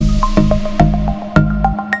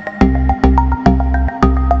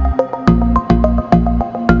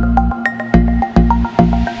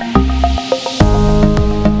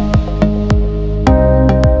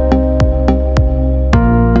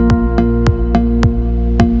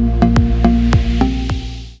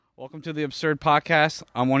Welcome to the Absurd Podcast.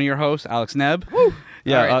 I'm one of your hosts, Alex Nebb. Woo.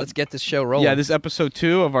 Yeah, all right, let's get this show rolling. Yeah, this is episode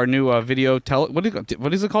 2 of our new video what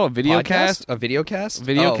is it called? A video cast? A video cast?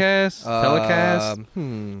 Video cast? Telecast?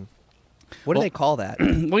 What do they call that?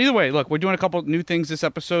 Well, either way, look, we're doing a couple new things this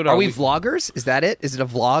episode. Are we vloggers? Is that it? Is it a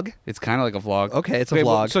vlog? It's kind of like a vlog. Okay, it's a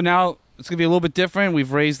vlog. So now it's going to be a little bit different.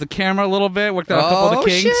 We've raised the camera a little bit, worked out a couple of the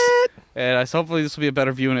kinks. Shit. And so hopefully this will be a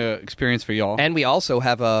better viewing experience for y'all. And we also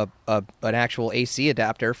have an actual AC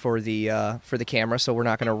adapter for the camera, so we're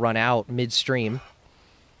not going to run out midstream.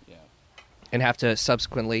 Yeah. And have to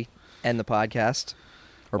subsequently end the podcast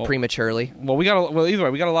prematurely. Well, either way,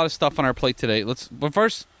 we got a lot of stuff on our plate today. But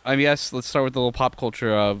first, I guess let's start with the little pop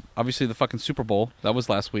culture of obviously the fucking Super Bowl. That was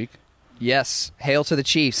last week. Yes. Hail to the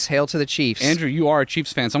Chiefs. Hail to the Chiefs. Andrew, you are a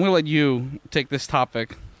Chiefs fan, so I'm going to let you take this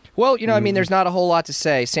topic. Well, I mean, there's not a whole lot to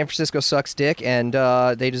say. San Francisco sucks dick, and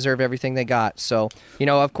they deserve everything they got. So,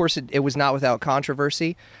 of course, it was not without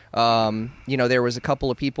controversy. There was a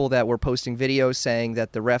couple of people that were posting videos saying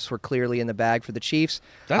that the refs were clearly in the bag for the Chiefs.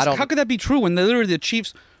 How could that be true when literally the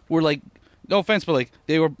Chiefs were like, no offense, but like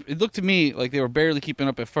it looked to me like they were barely keeping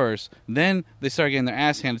up at first. Then they started getting their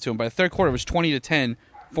ass handed to them. By the third quarter, it was 20-10.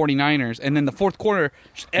 49ers, and then the fourth quarter,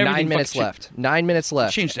 9 minutes left. 9 minutes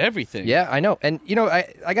left. Changed everything. Yeah, I know. And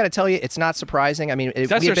I got to tell you, it's not surprising. I mean,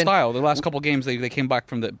 that's their style. The last couple games, they came back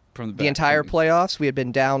from the entire playoffs. We had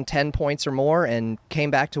been down 10 points or more and came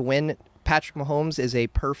back to win. Patrick Mahomes is a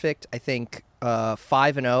perfect, I think,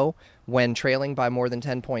 5-0 when trailing by more than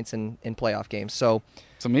 10 points in playoff games. So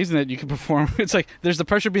it's amazing that you can perform. It's like there's the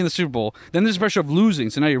pressure of being in the Super Bowl, then there's the pressure of losing.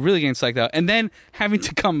 So now you're really getting psyched out, and then having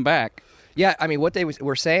to come back. Yeah, I mean, what they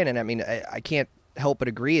were saying, and I mean, I can't help but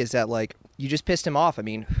agree, is that, like, you just pissed him off. I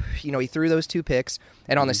mean, he threw those 2 picks,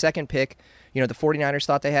 and on the second pick, the 49ers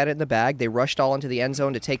thought they had it in the bag. They rushed all into the end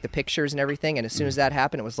zone to take the pictures and everything, and as soon as that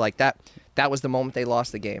happened, it was like that was the moment they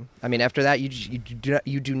lost the game. I mean, after that, you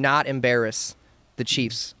do not embarrass the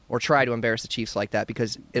Chiefs or try to embarrass the Chiefs like that,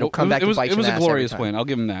 because it'll come back to bite you in the ass. It was a glorious win. I'll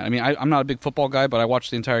give them that. I mean, I'm not a big football guy, but I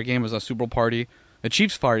watched the entire game. It was a Super Bowl party, a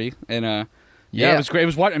Chiefs party, and yeah, it was great. It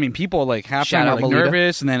was what I mean. People like halftime were like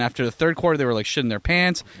nervous, and then after the third quarter, they were like shitting their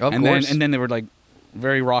pants, and then they were like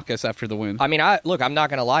very raucous after the win. I mean, I'm not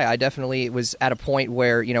gonna lie. I definitely was at a point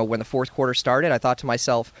where when the fourth quarter started, I thought to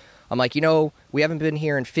myself, I'm like, we haven't been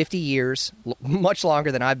here in 50 years, much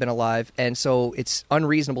longer than I've been alive, and so it's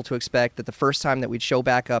unreasonable to expect that the first time that we'd show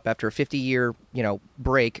back up after a 50-year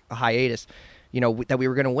break, a hiatus, that we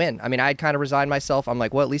were going to win. I mean, I had kind of resigned myself. I'm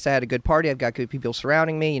like, well, at least I had a good party. I've got good people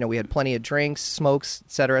surrounding me. We had plenty of drinks, smokes,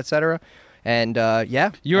 et cetera, et cetera. And,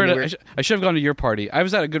 yeah. I should have gone to your party. I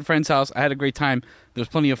was at a good friend's house. I had a great time. There was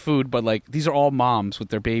plenty of food, but, like, these are all moms with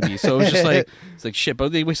their babies. So it was just like, it's like shit.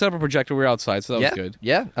 But we set up a projector. We were outside, so that was good.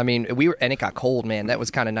 Yeah. I mean, and it got cold, man. That was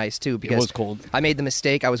kind of nice, too. Because it was cold. I made the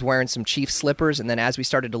mistake. I was wearing some Chiefs slippers, and then as we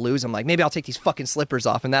started to lose, I'm like, maybe I'll take these fucking slippers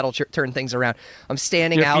off, and that'll turn things around. I'm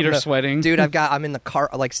standing your out. Your feet are sweating. Dude, I'm in the car,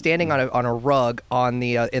 like, standing on a rug on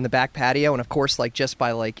the in the back patio, and, of course, like, just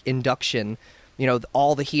by, like, induction,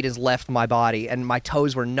 all the heat has left my body, and my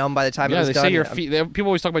toes were numb by the time it was done. Yeah, they say your feet. People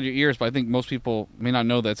always talk about your ears, but I think most people may not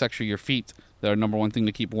know that it's actually your feet that are number one thing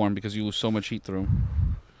to keep warm because you lose so much heat through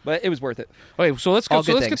them. But it was worth it. Okay, so let's go.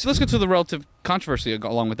 Let's get to the relative controversy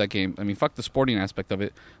along with that game. I mean, fuck the sporting aspect of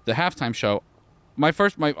it. The halftime show. My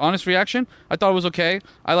honest reaction, I thought it was okay.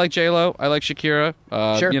 I like J-Lo. I like Shakira.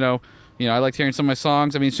 Sure. I liked hearing some of my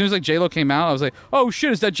songs. I mean, as soon as like J-Lo came out, I was like, oh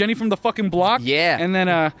shit, is that Jenny from the fucking block? Yeah. And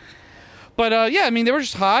then But, yeah, I mean, they were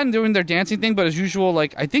just hot and doing their dancing thing, but as usual,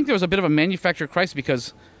 like, I think there was a bit of a manufactured crisis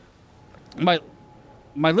because my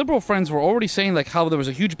liberal friends were already saying, like, how there was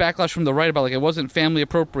a huge backlash from the right about, like, it wasn't family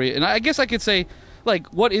appropriate. And I guess I could say, like,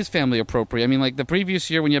 what is family appropriate? I mean, like, the previous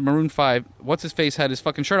year when you had Maroon 5, what's-his-face had his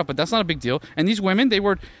fucking shirt up, but that's not a big deal. And these women,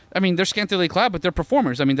 they're scantily clad, but they're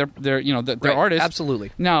performers. I mean, they're right, artists.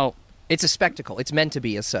 Absolutely. Now, it's a spectacle. It's meant to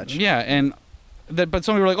be as such. Yeah, and... But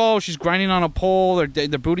some people were like, "Oh, she's grinding on a pole, or they're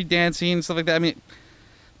booty dancing, and stuff like that." I mean,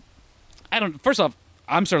 First off,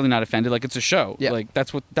 I'm certainly not offended. Like, it's a show. Yeah. Like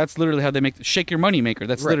that's literally how they shake your money maker.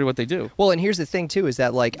 That's literally what they do. Well, and here's the thing too: is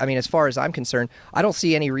that, like, I mean, as far as I'm concerned, I don't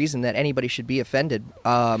see any reason that anybody should be offended.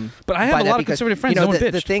 But I have a lot of conservative friends.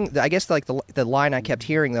 The thing, I guess, like the line I kept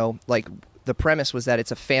hearing though, like the premise was that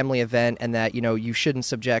it's a family event and that you shouldn't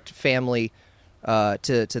subject family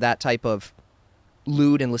to that type of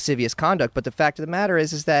lewd and lascivious conduct. But the fact of the matter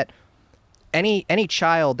is that any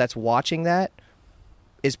child that's watching that,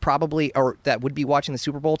 is probably, or that would be watching the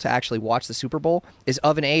Super Bowl to actually watch the Super Bowl, is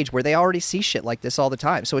of an age where they already see shit like this all the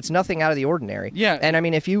time. So it's nothing out of the ordinary. Yeah. And I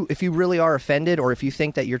mean, if you really are offended, or if you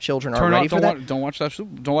think that your children are ready for that, don't watch the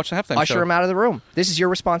halftime usher show. them out of the room. This is your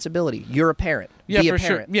responsibility. You're a parent. Yeah, be for a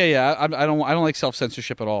parent. sure. Yeah. I don't like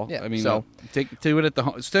self-censorship at all. Yeah, I mean, so do it at the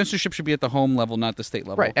home. Censorship should be at the home level, not the state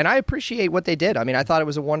level. Right, and I appreciate what they did. I mean, I thought it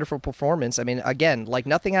was a wonderful performance. I mean, again, like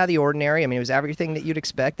nothing out of the ordinary. I mean, it was everything that you'd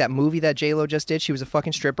expect. That movie that J-Lo just did, she was a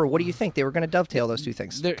fucking stripper. What do you think? They were going to dovetail those two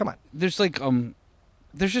things. Come on. There's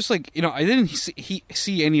just like, I didn't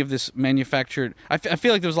see any of this manufactured. I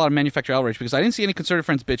feel like there was a lot of manufactured outrage because I didn't see any conservative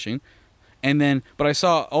friends bitching, but I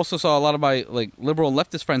also saw a lot of my like liberal and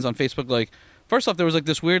leftist friends on Facebook. Like, first off, there was like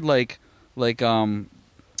this weird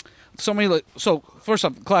so first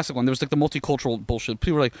off, classic one. There was like the multicultural bullshit.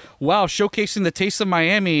 People were like, "Wow, showcasing the taste of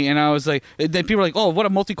Miami," and I was like, then people were like, "Oh, what a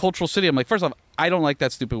multicultural city." I'm like, first off, I don't like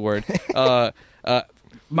that stupid word.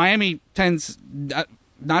 Miami tends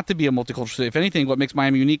not to be a multicultural city. If anything, what makes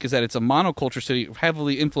Miami unique is that it's a monoculture city,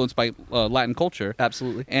 heavily influenced by Latin culture.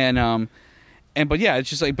 Absolutely. But yeah, it's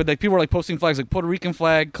just like, but like people were like posting flags like Puerto Rican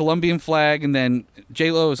flag, Colombian flag, and then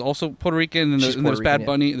J-Lo is also Puerto Rican, and there's Bad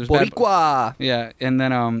Bunny, there's Boricua. Yeah, and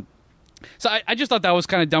then so I just thought that was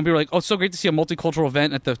kind of dumb. People were like, "Oh, it's so great to see a multicultural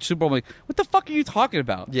event at the Super Bowl." I'm like, what the fuck are you talking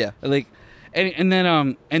about? Yeah, like. And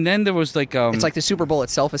then there was like it's like the Super Bowl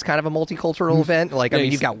itself is kind of a multicultural event. Like, I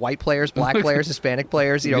mean, you've got white players, black players, Hispanic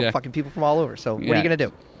players, fucking people from all over. So what are you gonna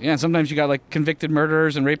do? Yeah, and sometimes you got like convicted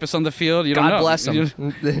murderers and rapists on the field. You don't know. God bless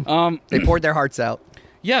them. They poured their hearts out.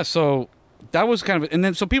 Yeah, so that was kind of, and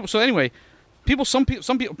then some people apparently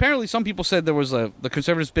some people said there was the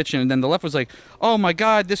conservatives bitching, and then the left was like, "Oh my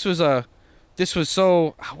God, this was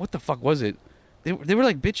so, what the fuck was it?" They were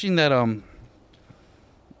like bitching that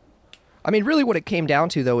I mean, really what it came down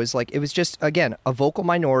to, though, is like it was just, again, a vocal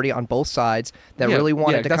minority on both sides that really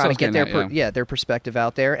wanted to kind of get their perspective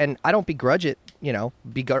out there. And I don't begrudge it,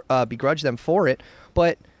 begrudge them for it,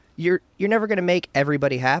 but you're never going to make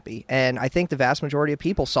everybody happy. And I think the vast majority of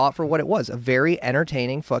people saw it for what it was, a very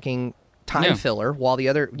entertaining fucking time filler, while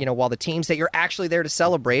the teams that you're actually there to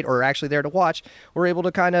celebrate or are actually there to watch were able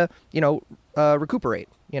to kind of, recuperate,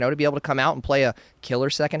 to be able to come out and play a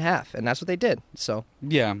killer second half. And that's what they did. So,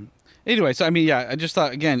 yeah. Anyway, so I mean, yeah, I just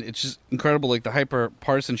thought, again, it's just incredible, like the hyper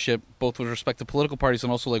partisanship, both with respect to political parties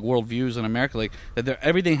and also like worldviews in America, like that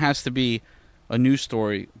everything has to be a news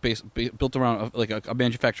story built around like a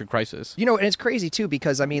manufactured crisis. And it's crazy too,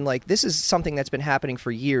 because I mean, like, this is something that's been happening for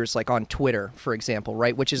years, like on Twitter, for example,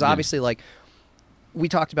 right? Which is obviously like, we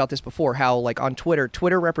talked about this before, how like on Twitter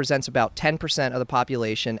represents about 10% of the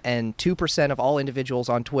population, and 2% of all individuals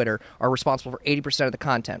on Twitter are responsible for 80% of the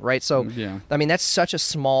content, right? So, I mean, that's such a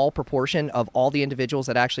small proportion of all the individuals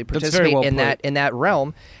that actually participate in that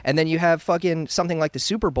realm. And then you have fucking something like the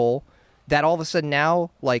Super Bowl that all of a sudden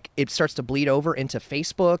now, like, it starts to bleed over into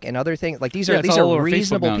Facebook and other things. Like, these are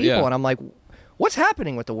reasonable people, and I'm like, what's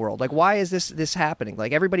happening with the world? Like, why is this happening?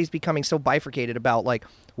 Like, everybody's becoming so bifurcated about like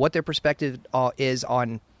what their perspective is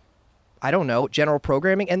on, I don't know, general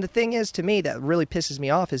programming. And the thing is, to me, that really pisses me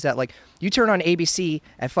off is that, like, you turn on ABC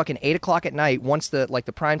at fucking 8:00 at night once the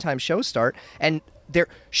primetime shows start, and they're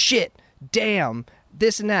shit, damn,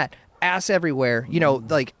 this and that, ass everywhere,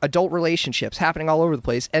 like adult relationships happening all over the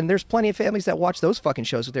place. And there's plenty of families that watch those fucking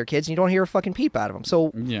shows with their kids, and you don't hear a fucking peep out of them. So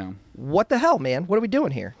what the hell, man? What are we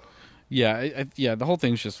doing here? Yeah, the whole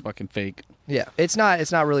thing's just fucking fake. Yeah, it's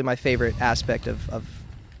not really my favorite aspect of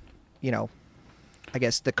I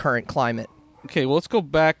guess the current climate. Okay, well, let's go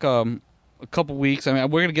back a couple weeks. I mean,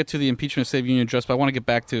 we're going to get to the impeachment of State of Union address, but I want to get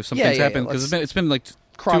back to some things happened, because it's been like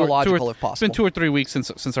chronological if possible. It's been 2 or 3 weeks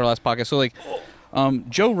since our last podcast. So like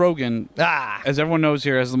Joe Rogan, as everyone knows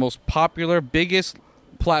here, has the most popular, biggest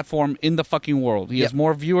platform in the fucking world. He has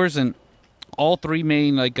more viewers than all three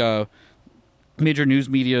main major news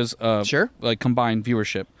media's like combined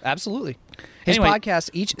viewership. Absolutely. His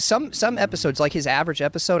podcast, some episodes, like his average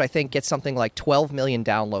episode, I think gets something like 12 million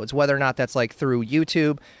downloads, whether or not that's like through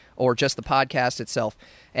YouTube or just the podcast itself.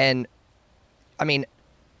 And I mean,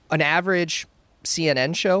 an average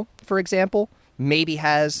CNN show, for example, maybe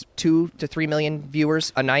has 2 to 3 million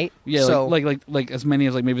viewers a night. Yeah, so, like as many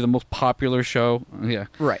as like maybe the most popular show. Yeah.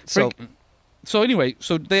 Right. So anyway,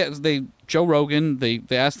 so they Joe Rogan, they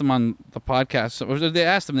asked him on the podcast, or they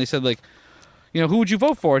asked him, they said, like, who would you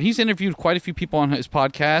vote for? And he's interviewed quite a few people on his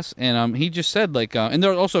podcast, and he just said, like, and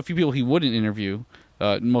there are also a few people he wouldn't interview,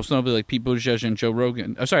 most notably like Pete Buttigieg and Joe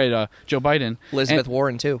Biden. Elizabeth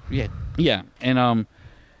Warren, too. Yeah. And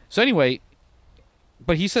so anyway,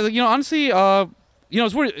 but he said, honestly, you know,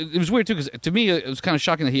 it was weird too, because to me it was kind of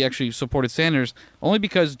shocking that he actually supported Sanders, only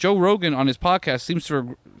because Joe Rogan on his podcast seems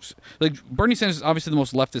to like Bernie Sanders is obviously the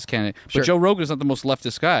most leftist candidate, but Joe Rogan is not the most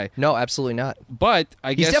leftist guy. No, absolutely not. But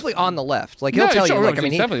I guess he's definitely on the left. Like he'll tell you, like I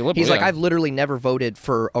mean, he's like, I've literally never voted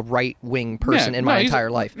for a right wing person in my entire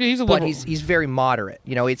life. He's a but liberal. he's very moderate.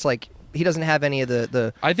 You know, it's like he doesn't have any of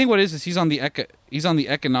the. I think what it is he's on the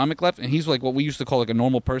economic left, and he's like what we used to call like a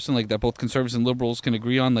normal person, like that both conservatives and liberals can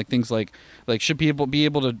agree on, like things like should people be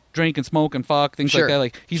able to drink and smoke and fuck, things like that.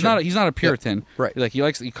 Like he's not a Puritan, yep. Right? Like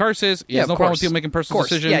he curses. He has no problem with people making personal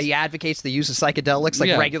decisions. Yeah, he advocates the use of psychedelics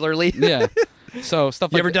regularly. Yeah, so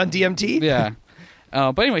stuff. You ever done DMT? Yeah,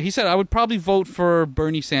 but anyway, he said I would probably vote for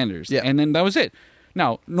Bernie Sanders. Yeah, and then that was it.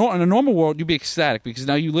 Now, in a normal world, you'd be ecstatic because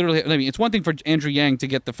now you literally. I mean, it's one thing for Andrew Yang to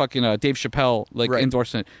get the fucking Dave Chappelle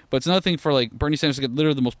endorsement, but it's another thing for like Bernie Sanders to get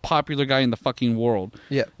literally the most popular guy in the fucking world.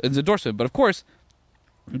 Yeah, it's endorsement. But of course,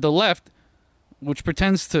 the left, which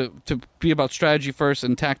pretends to be about strategy first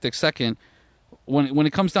and tactics second, when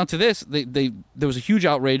it comes down to this, there was a huge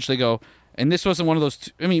outrage. They go, and this wasn't one of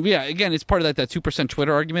those. I mean, yeah, again, it's part of that 2%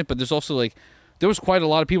 Twitter argument, but there's also like. There was quite a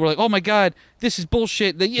lot of people who were like, oh my God, this is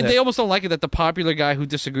bullshit. They almost don't like it that the popular guy who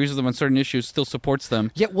disagrees with them on certain issues still supports them.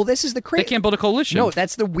 Yeah, well, this is the crazy. They can't build a coalition. No,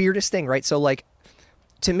 that's the weirdest thing, right? So, like,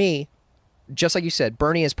 to me, just like you said,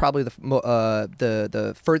 Bernie is probably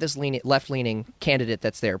the furthest left-leaning candidate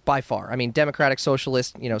that's there by far. I mean, Democratic,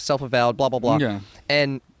 Socialist, you know, self-avowed, blah, blah, blah. Yeah.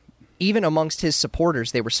 And even amongst his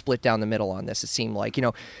supporters, they were split down the middle on this, it seemed like. You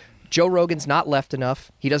know, Joe Rogan's not left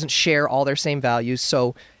enough. He doesn't share all their same values,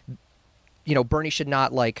 so... You know, Bernie should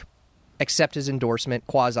not, like, accept his endorsement,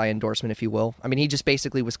 quasi-endorsement, if you will. I mean, he just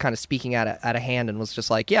basically was kind of speaking out of hand and was just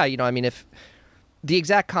like, yeah, you know, I mean, if the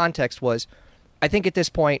exact context was, I think at this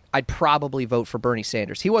point, I'd probably vote for Bernie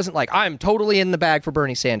Sanders. He wasn't like, I'm totally in the bag for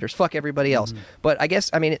Bernie Sanders. Fuck everybody else. Mm-hmm. But I guess,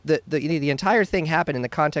 I mean, the entire thing happened in the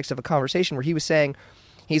context of a conversation where he was saying,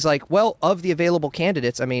 he's like, well, of the available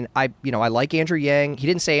candidates, I mean, I like Andrew Yang. He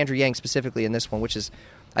didn't say Andrew Yang specifically in this one, which is...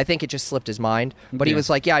 I think it just slipped his mind. But he was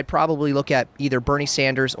like, yeah, I'd probably look at either Bernie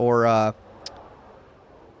Sanders or...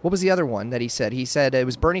 what was the other one that he said? He said it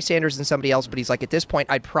was Bernie Sanders and somebody else, but he's like, at this point,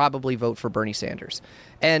 I'd probably vote for Bernie Sanders.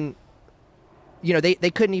 And, you know, they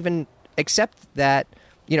couldn't even accept that,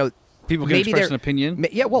 you know... People can express an opinion?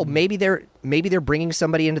 Yeah, well, maybe they're bringing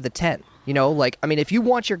somebody into the tent. You know, like, I mean, if you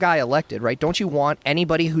want your guy elected, right, don't you want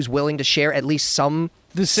anybody who's willing to share at least some...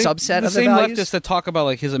 subset of the same values? Leftists that talk about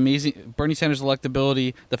like his amazing Bernie Sanders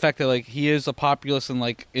electability, the fact that like he is a populist and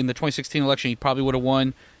like in the 2016 election he probably would have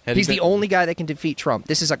won. He's the only guy that can defeat Trump.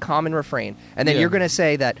 This is a common refrain. And then you're going to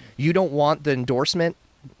say that you don't want the endorsement,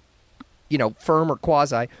 you know, firm or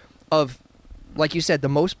quasi, of, like you said, the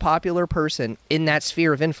most popular person in that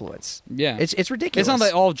sphere of influence. Yeah, it's ridiculous. It's not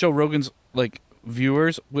like all Joe Rogan's like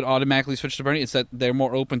viewers would automatically switch to Bernie. It's that they're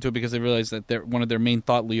more open to it because they realize that they're one of their main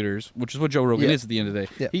thought leaders, which is what Joe Rogan is at the end of the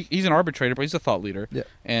day. Yeah. He's an arbitrator, but he's a thought leader. Yeah.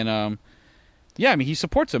 And I mean, he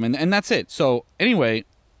supports him, and that's it. So anyway,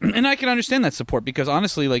 and I can understand that support because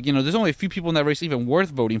honestly, like, you know, there's only a few people in that race even worth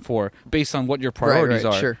voting for based on what your priorities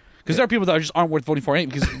are. Sure. Because there are people that just aren't worth voting for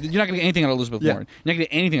because you're not going to get anything out of Elizabeth Warren. You're not going to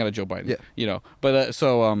get anything out of Joe Biden. Yeah. You know, but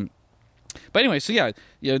But anyway, so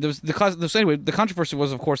there was the controversy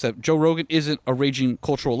was, of course, that Joe Rogan isn't a raging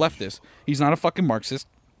cultural leftist. He's not a fucking Marxist.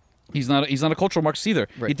 He's not a cultural Marxist either.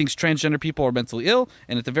 Right. He thinks transgender people are mentally ill,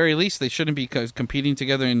 and at the very least, they shouldn't be competing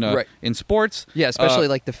together in sports. Yeah, especially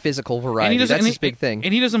like the physical variety. That's his big thing.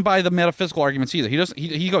 And he doesn't buy the metaphysical arguments either.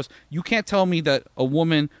 He goes, you can't tell me that a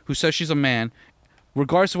woman who says she's a man,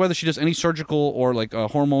 regardless of whether she does any surgical or like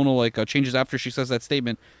hormonal changes after she says that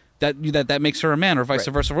statement, that makes her a man or vice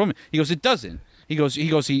versa for a woman. He goes, it doesn't. He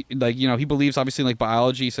believes obviously in like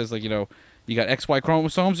biology. He says like, you know, you got XY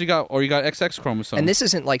chromosomes, you got XX chromosomes. And this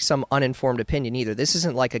isn't like some uninformed opinion either. This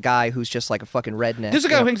isn't like a guy who's just like a fucking redneck. This is a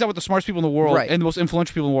guy who hangs out with the smartest people in the world and the most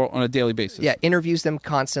influential people in the world on a daily basis. Yeah, interviews them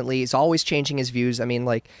constantly. He's always changing his views. I mean,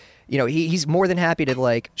 like, you know, he's more than happy to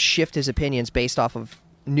like shift his opinions based off of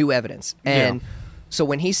new evidence. And so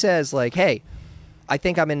when he says like, hey, I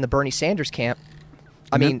think I'm in the Bernie Sanders camp,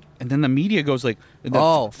 and then the media goes like,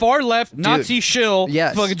 far left Nazi shill,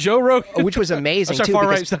 fucking Joe Rogan, which was amazing too, far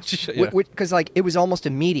right Nazi shill, because like it was almost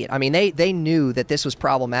immediate. I mean, they knew that this was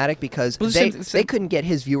problematic because they couldn't get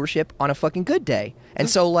his viewership on a fucking good day, and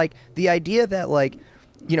so like the idea that like,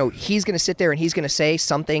 you know, he's going to sit there and he's going to say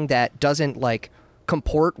something that doesn't like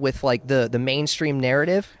comport with like the mainstream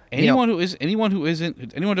narrative. Anyone who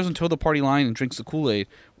doesn't toe the party line and drinks the Kool-Aid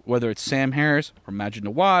whether it's Sam Harris or Maajid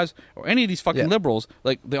Nawaz or any of these fucking liberals,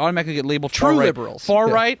 like they automatically get labeled True liberals. far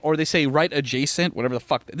right, or they say right adjacent, whatever the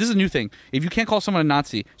fuck. This is a new thing. If you can't call someone a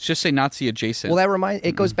Nazi, just say Nazi adjacent. Well,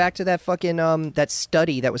 it goes back to that fucking that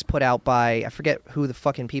study that was put out by, I forget who the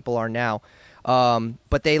fucking people are now.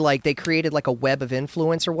 But they created like a web of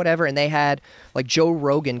influence or whatever, and they had like Joe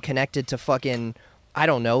Rogan connected to fucking, I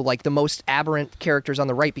don't know, like the most aberrant characters on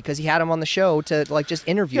the right because he had him on the show to like just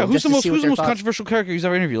interview. Who's them the most controversial character he's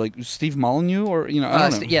ever interviewed? Like Steve Molyneux, or I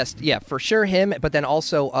don't know. Yes, yeah, for sure him. But then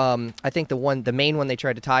also, I think the main one they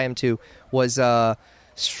tried to tie him to was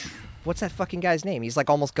what's that fucking guy's name? He's like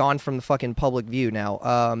almost gone from the fucking public view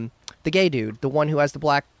now. The gay dude, the one who has the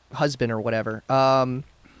black husband or whatever.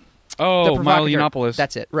 Milo Yiannopoulos.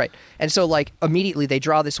 That's it, right. And so, like, immediately they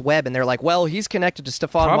draw this web, and they're like, well, he's connected to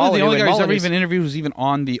Stefan Molyneux. Probably the only guy who's ever even interviewed who's even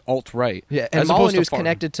on the alt-right. Yeah, and Molyneux's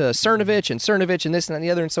connected to Cernovich, and this and the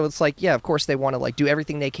other, and so it's like, yeah, of course they want to, like, do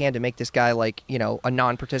everything they can to make this guy, like, a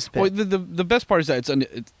non-participant. Well, the best part is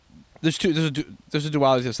that there's a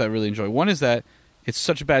duality to this that I really enjoy. One is that it's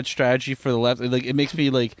such a bad strategy for the left. Like, it makes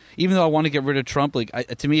me like, even though I want to get rid of Trump, like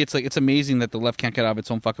to me, it's like it's amazing that the left can't get out of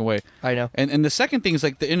its own fucking way. I know. And the second thing is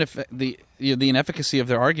like the inefficacy of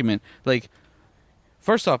their argument. Like,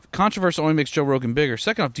 first off, controversy only makes Joe Rogan bigger.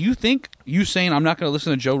 Second off, do you think you saying I'm not going to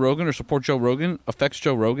listen to Joe Rogan or support Joe Rogan affects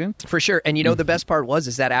Joe Rogan? For sure. And the best part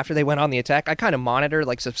is that after they went on the attack, I kind of monitor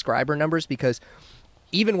like subscriber numbers because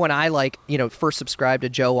even when I first subscribed to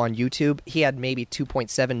Joe on YouTube, he had maybe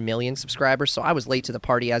 2.7 million subscribers, so I was late to the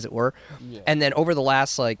party, as it were. Yeah. And then over the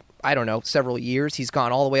last several years, he's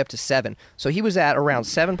gone all the way up to 7. So he was at around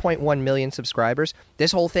 7.1 million subscribers.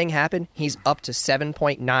 This whole thing happened. He's up to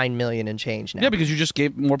 7.9 million and change now. Yeah, because you just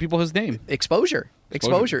gave more people his name. Exposure.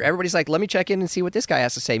 Everybody's like, let me check in and see what this guy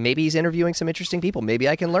has to say. Maybe he's interviewing some interesting people. Maybe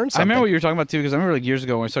I can learn something. I remember what you were talking about, too, because I remember years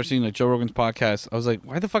ago when I started seeing Joe Rogan's podcast, I was like,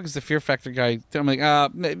 why the fuck is the Fear Factor guy? I'm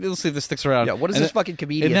like, maybe we'll see if this sticks around. Yeah, what is this fucking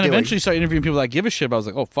comedian doing? And then eventually started interviewing people that give a shit. But I was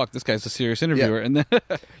like, oh, fuck, this guy's a serious interviewer. Yeah. And then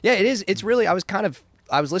yeah, it is. It's really, I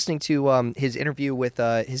was listening to his interview with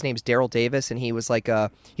his name's Daryl Davis, and he was like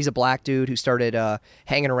he's a black dude who started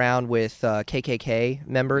hanging around with KKK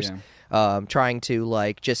members, trying to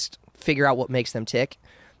like just figure out what makes them tick.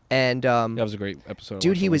 And that was a great episode.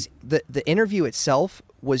 Dude, he was the interview itself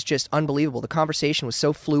was just unbelievable. The conversation was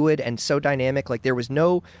so fluid and so dynamic. Like there was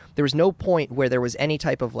no point where there was any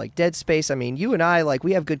type of like dead space. I mean, you and I, like,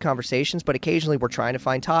 we have good conversations, but occasionally we're trying to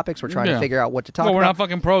find topics. We're trying to figure out what to talk about. We're not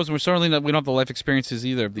fucking pros, and we're certainly not, we don't have the life experiences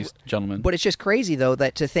either of these gentlemen. But it's just crazy though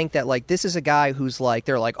that to think that like this is a guy who's like,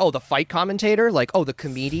 they're like, oh, the fight commentator, like, oh, the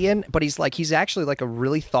comedian, but he's actually like a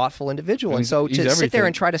really thoughtful individual. And so to sit there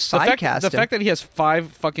and try to sidecast the fact that he has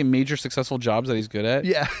 5 fucking major successful jobs that he's good at.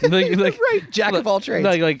 Yeah. like right. Jack of all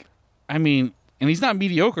trades. Like, I mean, and he's not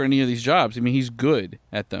mediocre in any of these jobs. I mean, he's good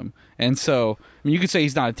at them. And so, I mean, you could say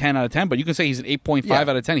he's not a 10 out of 10, but you can say he's an 8.5 out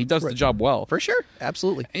of 10. He does the job well. For sure.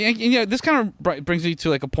 Absolutely. And this kind of brings me to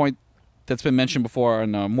like a point that's been mentioned before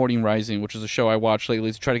on Morning Rising, which is a show I watch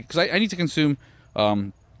lately to try to, because I need to consume,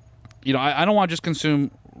 I don't want to just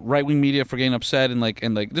consume right-wing media for getting upset and like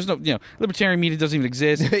there's no, libertarian media doesn't even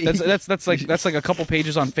exist. That's like a couple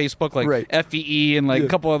pages on Facebook, like FEE and like a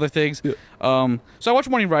couple other things. So I watch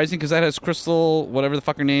Morning Rising because that has Crystal, whatever the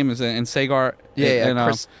fuck her name is, and Sagar.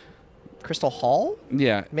 Crystal Hall.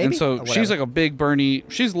 Yeah, maybe. And so she's like a big Bernie.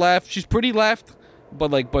 She's left. She's pretty left,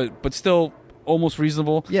 but still almost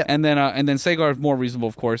reasonable. Yeah. And then Sagar is more reasonable,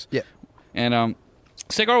 of course. Yeah. And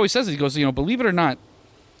Sagar always says it. He goes, believe it or not.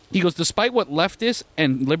 He goes, despite what leftists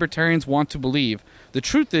and libertarians want to believe, the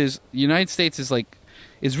truth is the United States is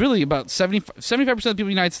really about 75% of the people in the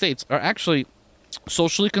United States are actually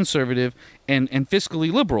socially conservative and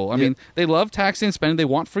fiscally liberal. I mean, they love taxing and spending. They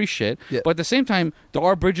want free shit. Yeah. But at the same time, there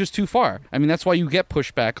are bridges too far. I mean, that's why you get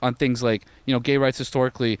pushback on things like, gay rights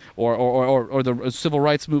historically or the civil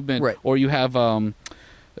rights movement. Right. Or you have, the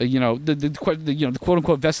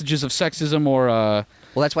quote-unquote vestiges of sexism or...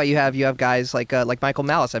 Well, that's why you have guys like Michael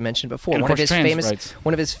Malice I mentioned before. And one of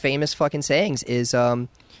his famous fucking sayings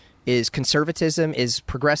is conservatism is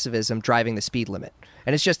progressivism driving the speed limit.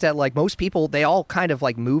 And it's just that like most people, they all kind of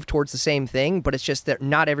like move towards the same thing, but it's just that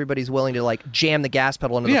not everybody's willing to like jam the gas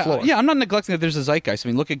pedal into the floor. Yeah, I'm not neglecting that there's a zeitgeist. I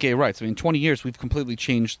mean, look at gay rights. I mean, in 20 years, we've completely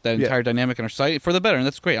changed that entire dynamic in our society for the better, and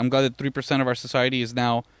that's great. I'm glad that 3% of our society is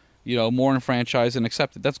now, more enfranchised and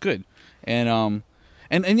accepted. That's good. And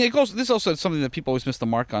it goes. This also is something that people always miss the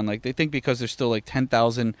mark on. Like they think because there's still like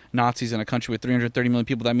 10,000 Nazis in a country with 330 million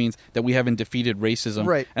people, that means that we haven't defeated racism.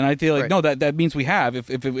 Right. And I feel like no, that means we have.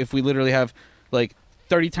 If we literally have like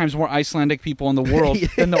 30 times more Icelandic people in the world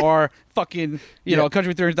than there are fucking, you know, a country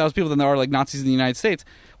with 300,000 people than there are like Nazis in the United States.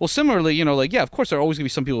 Well, similarly, you know, like, yeah, of course there are always going to be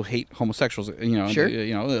some people who hate homosexuals, you know,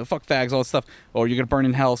 you know, fuck fags, all that stuff, or you're going to burn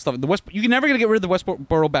in hell, stuff. You're never going to get rid of the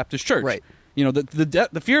Westboro Baptist Church. Right. You know,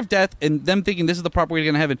 the fear of death and them thinking this is the proper way to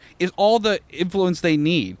get to heaven is all the influence they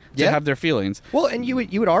need to have their feelings. Well, and you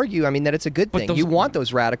would argue, I mean, that it's a good thing. You want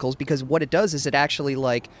those radicals because what it does is it actually,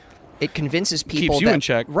 like, it convinces people keeps you in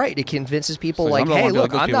check. Right. It convinces people like, hey,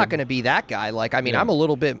 look, I'm not going to be that guy. Like, I mean, I'm a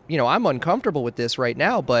little bit, you know, I'm uncomfortable with this right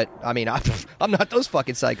now, but I mean, I'm not those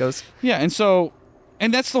fucking psychos. Yeah,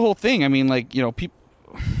 and that's the whole thing. I mean, like, you know, people.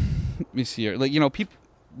 Let me see here. Like, you know, people.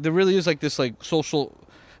 There really is like this like social,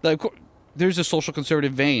 like. There's a social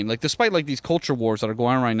conservative vein, like despite like these culture wars that are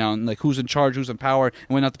going on right now, and like who's in charge, who's in power,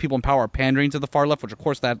 and when not the people in power are pandering to the far left, which of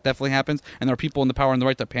course that definitely happens, and there are people in the power and the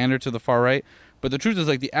right that pander to the far right. But the truth is,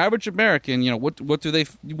 like the average American, you know, what do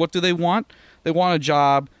they want? They want a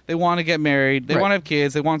job, they want to get married, they want to have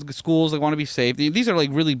kids, they want schools, they want to be safe. These are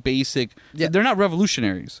like really basic. Yeah. They're not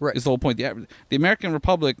revolutionaries. Right. Is the whole point. The American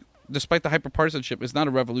Republic, despite the hyperpartisanship, is not a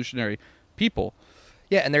revolutionary people.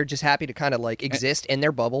 Yeah, and they're just happy to kind of like exist in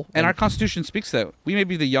their bubble. And our Constitution speaks that. We may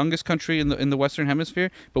be the youngest country in the Western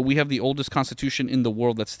Hemisphere, but we have the oldest Constitution in the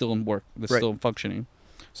world that's still in work, that's still functioning.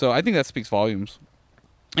 So I think that speaks volumes.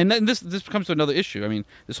 And then this comes to another issue. I mean,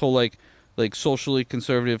 this whole like socially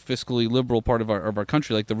conservative, fiscally liberal part of our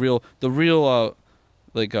country, like the real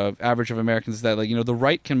average of Americans is that, like, you know, the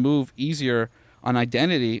right can move easier on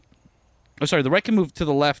identity. Oh, sorry, the right can move to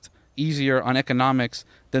the left easier on economics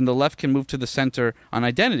than the left can move to the center on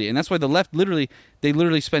identity. And that's why the left literally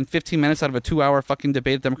spend 15 minutes out of a 2-hour fucking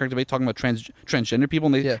debate, Democratic debate, talking about transgender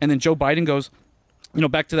people. And then Joe Biden goes, you know,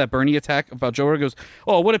 back to that Bernie attack about Joe Rogan, goes,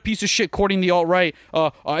 oh, what a piece of shit courting the alt-right.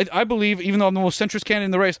 I believe, even though I'm the most centrist candidate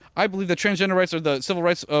in the race, I believe that transgender rights are the civil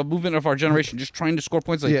rights movement of our generation, just trying to score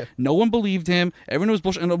points. Like, no one believed him. Everyone was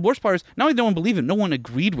bullshit. And the worst part is, not only no one believed him, no one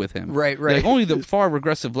agreed with him. Right. Like, only the far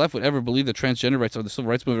regressive left would ever believe that transgender rights are the civil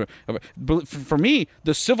rights movement. For me,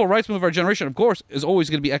 the civil rights movement of our generation, of course, is always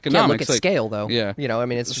going to be economics. Yeah, look at scale, though. Yeah. You know, I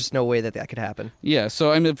mean, it's just no way that could happen. Yeah,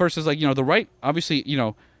 so, I mean, versus, like, you know, the right, obviously, you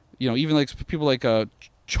know, even, like, people like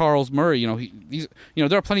Charles Murray, you know,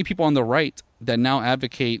 there are plenty of people on the right that now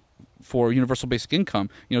advocate for universal basic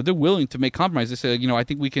income. You know, they're willing to make compromises. They say, you know, I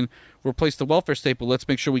think we can replace the welfare state, but let's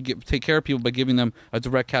make sure we take care of people by giving them a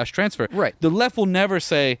direct cash transfer. Right. The left will never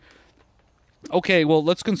say, okay, well,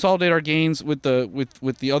 let's consolidate our gains with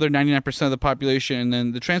the other 99% of the population, and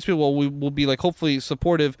then the trans people will be like hopefully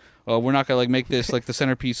supportive. We're not gonna like make this like the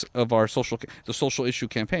centerpiece of our social issue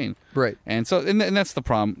campaign. Right. And so and that's the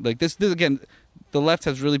problem. Like this again. The left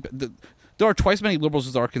has really... there are twice as many liberals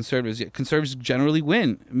as there are conservatives, yet conservatives generally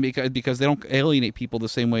win because they don't alienate people the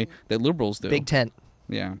same way that liberals do. Big tent.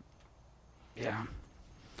 Yeah. Yeah.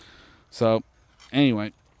 So,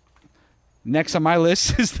 anyway. Next on my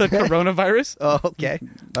list is the coronavirus. Oh, okay.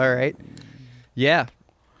 All right. Yeah.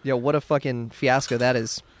 Yo, what a fucking fiasco that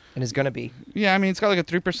is and is going to be. Yeah, I mean, it's got like a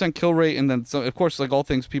 3% kill rate, and then, so, of course, like all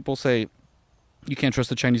things, people say you can't trust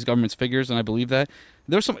the Chinese government's figures, and I believe that.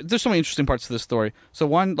 There's so many interesting parts to this story. So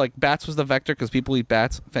one, like bats was the vector because people eat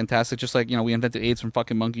bats. Fantastic. Just like, you know, we invented AIDS from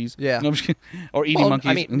fucking monkeys. Yeah. No, or eating monkeys.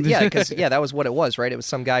 I mean, yeah, because that was what it was, right? It was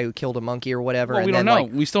some guy who killed a monkey or whatever. Well, we don't know.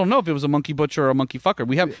 We still don't know if it was a monkey butcher or a monkey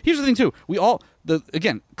fucker. Here's the thing too.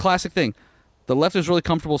 Again, classic thing. The left is really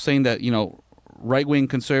comfortable saying that, you know, right-wing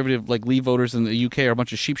conservative like Leave voters in the UK are a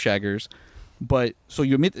bunch of sheep shaggers. But so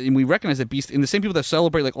you admit, and we recognize that in the same people that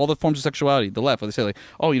celebrate like all the forms of sexuality, the left, where they say like,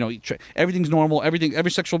 oh, you know, everything's normal,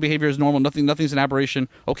 every sexual behavior is normal, nothing's an aberration.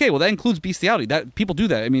 Okay, well that includes bestiality. That people do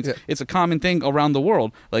that. I mean, it's a common thing around the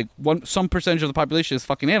world. Like some percentage of the population is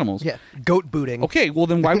fucking animals. Yeah, goat booting. Okay, well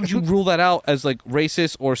then why would you rule that out as like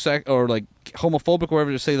racist or like homophobic or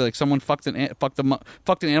whatever to say that like someone fucked an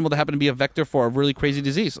animal that happened to be a vector for a really crazy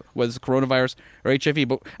disease, whether it's coronavirus or HIV.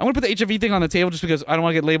 But I'm gonna put the HIV thing on the table just because I don't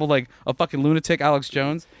want to get labeled like a fucking lunatic Alex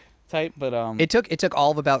Jones type. But it took all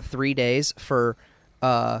of about 3 days for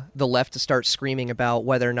the left to start screaming about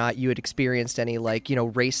whether or not you had experienced any like, you know,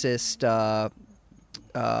 racist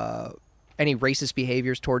any racist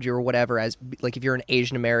behaviors towards you or whatever, as like if you're an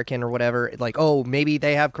Asian American or whatever, like, oh, maybe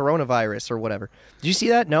they have coronavirus or whatever. Did you see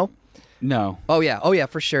that? No. Oh yeah,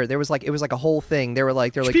 for sure. It was like a whole thing. They're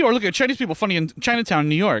like people are looking at Chinese people funny in Chinatown,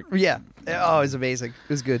 New York. Yeah. Oh, it was amazing. It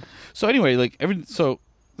was good. So anyway, like so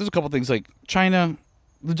there's a couple things like China.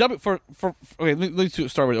 Okay,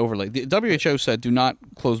 let's start with overlay. The WHO said do not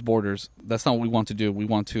close borders. That's not what we want to do. We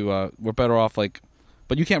want to we're better off like,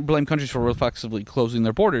 but you can't blame countries for reflexively closing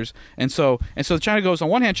their borders. And so China goes, on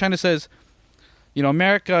one hand, China says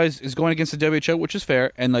America is going against the WHO, which is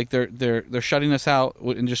fair, and like they're shutting us out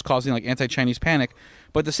and just causing like anti-Chinese panic.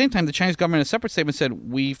 But at the same time, the Chinese government in a separate statement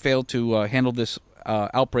said we failed to handle this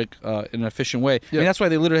outbreak in an efficient way. Yeah. And that's why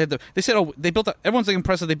they literally had they said, everyone's like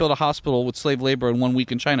impressed that they built a hospital with slave labor in 1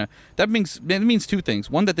 week in China. That means two things.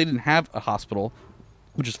 One, that they didn't have a hospital,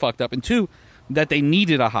 which is fucked up, and two, that they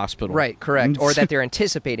needed a hospital. Right, correct. Or that they're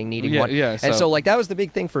anticipating needing one. Yeah, and so like that was the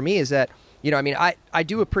big thing for me is that, I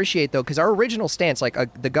do appreciate, though, because our original stance,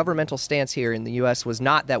 like the governmental stance here in the U.S. was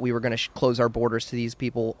not that we were going to close our borders to these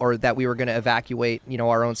people or that we were going to evacuate,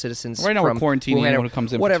 our own citizens. Right now we're quarantining anyone who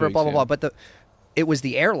comes in whatever, for 2 weeks, blah, blah, blah. But it was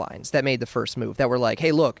the airlines that made the first move that were like,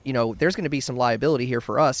 hey, look, there's going to be some liability here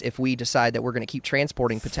for us if we decide that we're going to keep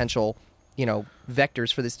transporting potential,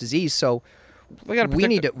 vectors for this disease. So we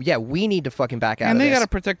need to fucking back out of this. And they got to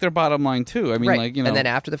protect their bottom line, too. I mean, right. And then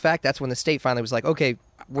after the fact, that's when the state finally was like, okay,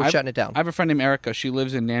 we're shutting it down. I have a friend named Erica. She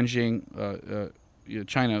lives in Nanjing,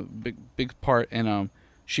 China, big part. And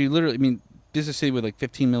she literally, this is a city with like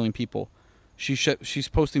 15 million people. She's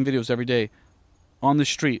posting videos every day on the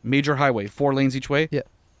street, major highway, 4 lanes each way. Yeah.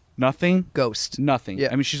 Nothing. Ghost. Nothing.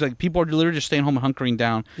 Yeah. She's like, people are literally just staying home and hunkering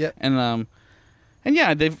down. Yeah. And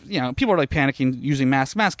yeah, people are like panicking, using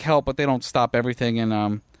masks. Masks help, but they don't stop everything.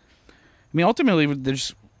 And ultimately,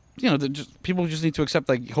 there's, people just need to accept,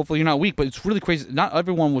 like, hopefully you're not weak. But it's really crazy. Not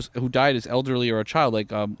everyone who died is elderly or a child.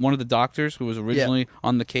 Like one of the doctors who was originally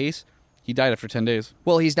on the case, he died after 10 days.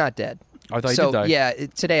 Well, he's not dead. I thought he did die. Yeah,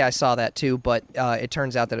 today I saw that too, but it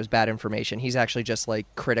turns out that it was bad information. He's actually just like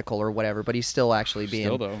critical or whatever, but he's still actually being.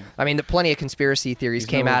 Still though. Plenty of conspiracy theories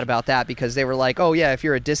came out about that because they were like, oh yeah, if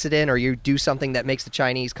you're a dissident or you do something that makes the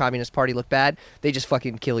Chinese Communist Party look bad, they just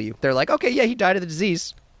fucking kill you. They're like, okay, yeah, he died of the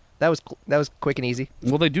disease. That was quick and easy.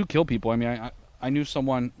 Well, they do kill people. I knew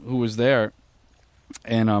someone who was there,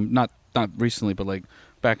 and not recently, but like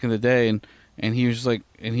back in the day, and he was like,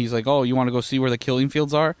 he's like, oh, you want to go see where the killing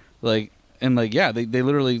fields are, like. And yeah, they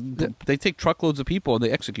literally they take truckloads of people and they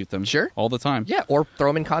execute them. Sure. All the time. Yeah, or throw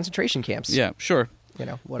them in concentration camps. Yeah, sure.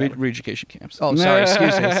 Whatever. Re-education camps. Oh, sorry.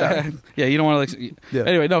 Excuse me. Sorry. Yeah, you don't want to Yeah.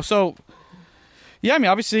 Anyway, no. So yeah,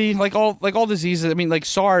 obviously, like all diseases. Like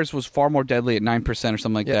SARS was far more deadly at 9% or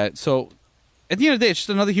something like that. So at the end of the day, it's just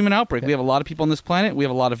another human outbreak. Yeah. We have a lot of people on this planet. We have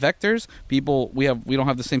a lot of vectors. People. We don't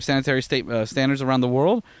have the same sanitary standards around the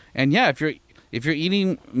world. And yeah, if you're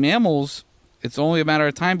eating mammals, it's only a matter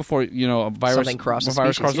of time before a virus crosses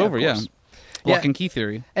over. Yeah, lock and key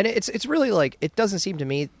theory. And it's really like it doesn't seem to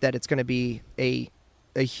me that it's going to be a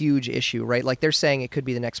huge issue, right? Like they're saying it could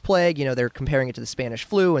be the next plague. They're comparing it to the Spanish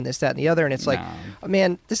flu and this, that, and the other. And it's like,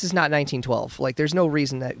 man, this is not 1912. Like there's no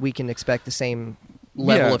reason that we can expect the same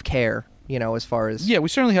level of care. As far as we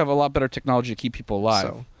certainly have a lot better technology to keep people alive.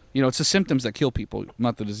 So, it's the symptoms that kill people,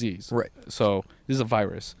 not the disease. Right. So this is a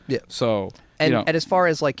virus. Yeah. So. And as far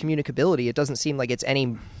as like communicability, it doesn't seem like it's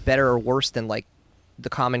any better or worse than like the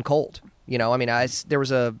common cold. There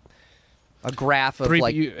was a graph of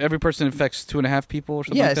every person infects 2.5 people or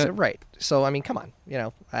something like that. Yeah, right. So come on,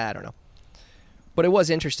 I don't know. But it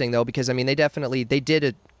was interesting though because they definitely they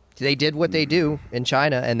did what they do in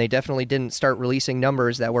China, and they definitely didn't start releasing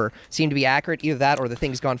numbers that seemed to be accurate. Either that or the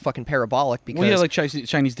thing's gone fucking parabolic. Because like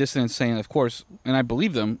Chinese dissidents saying, of course, and I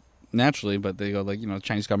believe them. Naturally, but they go like, the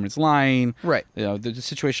Chinese government's lying. Right. The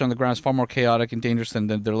situation on the ground is far more chaotic and dangerous than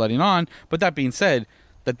they're letting on. But that being said,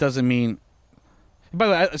 that doesn't mean. By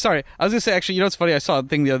the way, sorry, I was gonna say actually, it's funny. I saw a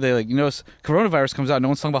thing the other day. Like, coronavirus comes out, no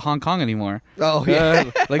one's talking about Hong Kong anymore. Oh yeah,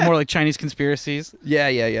 like more like Chinese conspiracies.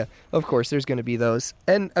 Yeah. Of course, there's gonna be those.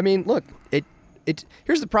 And look, it.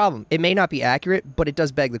 Here's the problem. It may not be accurate, but it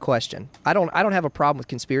does beg the question. I don't have a problem with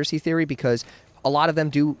conspiracy theory because a lot of them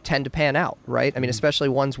do tend to pan out, right? Especially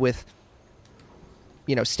ones with,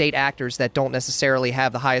 state actors that don't necessarily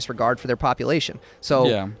have the highest regard for their population.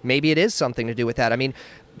 So maybe it is something to do with that.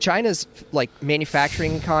 China's like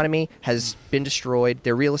manufacturing economy has been destroyed.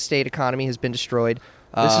 Their real estate economy has been destroyed.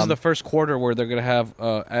 This is the first quarter where they're going to have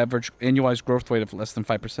average annualized growth rate of less than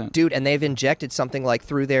 5%. Dude, and they've injected something like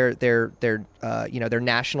through their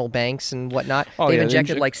national banks and whatnot. They've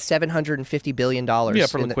injected like $750 billion. Yeah,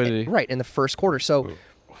 for liquidity. In the first quarter. So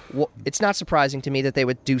it's not surprising to me that they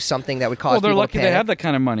would do something that would cause people to panic. Well, they're lucky they have that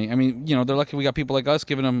kind of money. They're lucky we got people like us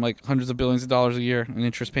giving them like hundreds of billions of dollars a year in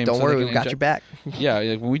interest payments. Don't worry, we've got your back. Yeah,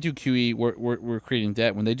 like when we do QE, we're creating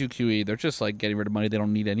debt. When they do QE, they're just like getting rid of money they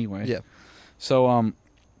don't need anyway. Yeah. So,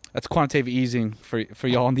 that's quantitative easing for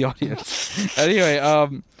y'all in the audience. Anyway,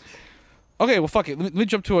 okay, well, fuck it. Let me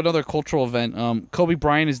jump to another cultural event. Kobe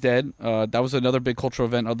Bryant is dead. That was another big cultural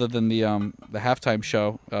event other than the halftime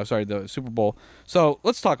show. The Super Bowl. So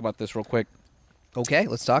let's talk about this real quick. Okay,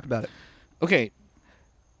 let's talk about it. Okay.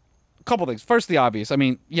 couple things. First, the obvious. I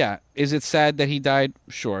mean, yeah, is it sad that he died?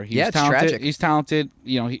 Sure. He's it's talented. tragic. He's talented.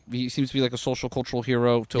 You know, he seems to be like a social cultural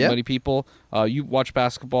hero to many people. You watch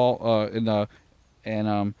basketball,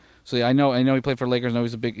 so yeah, I know he played for Lakers. I know he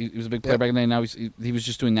was a big player back then. Now he was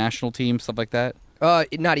just doing national team stuff like that.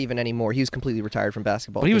 Not even anymore. He was completely retired from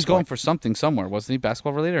basketball. But he was going for something somewhere, wasn't he?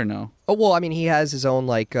 Basketball related or no? Oh well, I mean, he has his own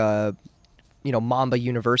like Mamba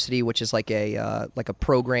University, which is like a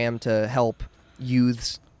program to help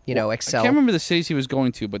youths excel. I can't remember the cities he was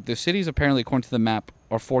going to, but the cities apparently, according to the map,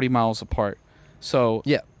 are 40 miles apart. So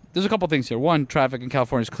yeah. There's a couple things here. One, traffic in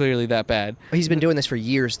California is clearly that bad. He's been doing this for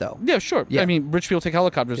years, though. Yeah, sure. Yeah. I mean, rich people take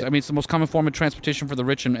helicopters. Yeah. I mean, it's the most common form of transportation for the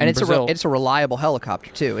rich in it's Brazil. It's a reliable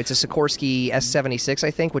helicopter, too. It's a Sikorsky S76,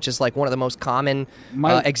 I think, which is like one of the most common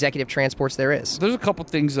executive transports there is. There's a couple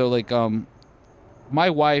things, though. Like, my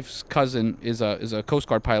wife's cousin is a Coast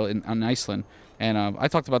Guard pilot in Iceland, and I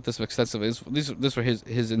talked about this extensively. These were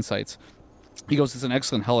his insights. He goes, it's an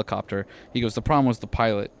excellent helicopter. He goes, the problem was the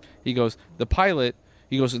pilot. He goes,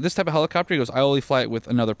 this type of helicopter, he goes, I only fly it with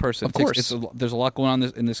another person. Of course. There's a lot going on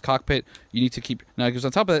in this cockpit. You need to keep... Now, he goes,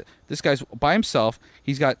 on top of that, this guy's by himself.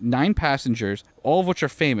 He's got 9 passengers, all of which are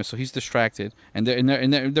famous, so he's distracted. And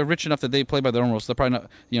they're rich enough that they play by their own rules. So they're probably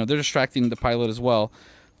not... they're distracting the pilot as well.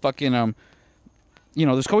 Fucking...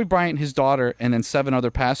 there's Kobe Bryant, his daughter, and then 7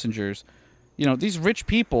 other passengers. These rich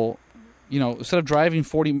people, instead of driving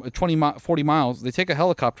 40 miles, they take a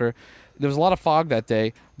helicopter. There was a lot of fog that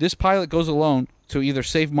day. This pilot goes alone to either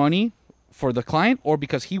save money for the client or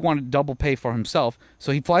because he wanted double pay for himself.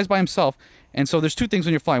 So he flies by himself. And so there's 2 things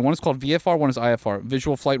when you're flying. One is called VFR, one is IFR,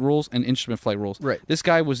 visual flight rules and instrument flight rules. Right. This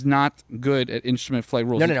guy was not good at instrument flight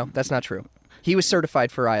rules. No, that's not true. He was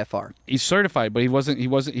certified for IFR. He's certified, but he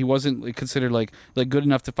wasn't considered like good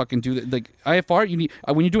enough to fucking do that. Like IFR, you need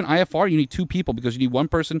when you're doing IFR, you need 2 people because you need one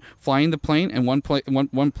person flying the plane and one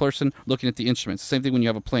person looking at the instruments. Same thing when you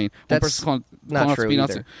have a plane. That's one person not true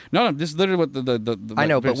either. No, this is literally what the I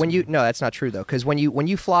know, but that's not true though, because when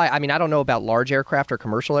you fly, I mean, I don't know about large aircraft or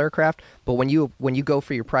commercial aircraft, but when you go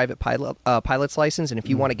for your private pilot's license, and if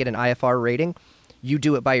you want to get an IFR rating, you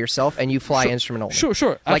do it by yourself and you fly instrument only. Sure.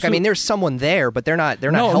 Absolutely. Like, I mean, there's someone there, but they're not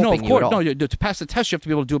helping you at all. No, to pass the test, you have to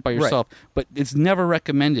be able to do it by yourself. Right. But it's never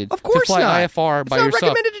recommended of course to fly not. IFR by yourself. It's not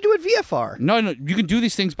recommended to do it VFR. No, you can do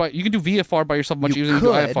these things you can do VFR by yourself much easier than do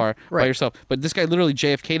IFR by yourself. But this guy literally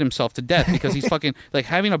JFK'd himself to death because he's fucking like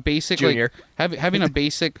having a basic Junior. having a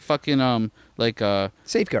basic fucking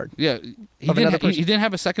safeguard. Yeah, he didn't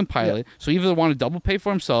have a second pilot, so he either wanted to double pay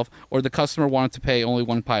for himself or the customer wanted to pay only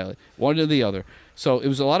one pilot, one or the other. So it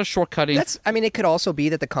was a lot of shortcutting. It could also be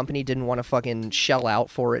that the company didn't want to fucking shell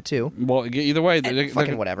out for it too. Well, either way,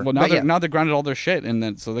 fucking whatever. Well, now they're grounded all their shit, and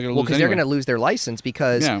then so they're gonna lose. Because they're gonna lose their license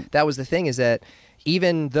because that was the thing is that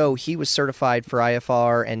even though he was certified for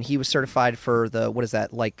IFR and he was certified for the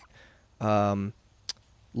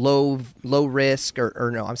low risk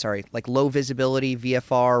like low visibility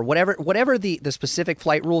VFR, whatever the specific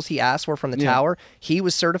flight rules he asked for from the tower, he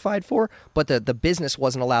was certified for, but the business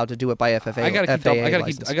wasn't allowed to do it by FAA. I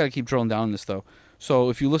gotta keep drilling down on this though.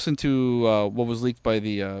 So if you listen to what was leaked by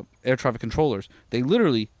the air traffic controllers, they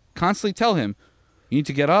literally constantly tell him, you need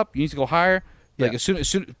to get up, you need to go higher. Like as soon.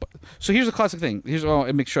 So here's a classic thing.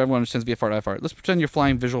 Make sure everyone understands VFR and IFR. Let's pretend you're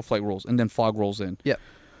flying visual flight rules, and then fog rolls in. Yeah.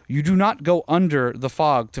 You do not go under the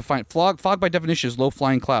fog to find fog. Fog by definition is low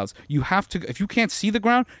flying clouds. You have to, if you can't see the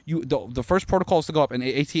ground, the first protocol is to go up. And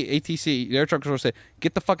ATC, the air traffic controller, said,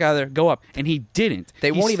 "Get the fuck out of there, go up." And he didn't.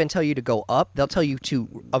 They won't even tell you to go up. They'll tell you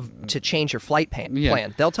to change your flight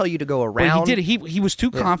plan. They'll tell you to go around. But he did. He was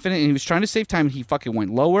too confident, and he was trying to save time. And he fucking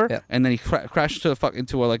went lower, and then he crashed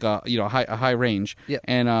into a high range. Yeah.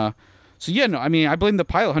 And so I mean, I blame the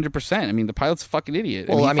pilot 100%. I mean, the pilot's a fucking idiot.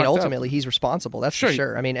 Well, ultimately, he's responsible. That's for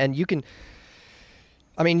sure. I mean, and you can.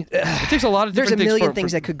 I mean, it takes a lot of. There's a million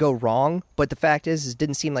things that could go wrong, but the fact is, it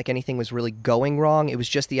didn't seem like anything was really going wrong. It was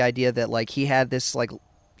just the idea that he had this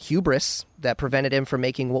hubris that prevented him from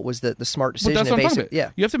making what was the smart decision. But that's what I'm talking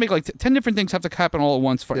about. You have to make 10 different things have to happen all at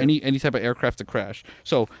once for any type of aircraft to crash.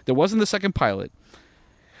 So there wasn't the second pilot.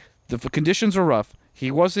 The conditions are rough. He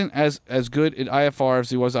wasn't as good in IFR as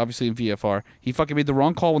he was obviously in VFR. He fucking made the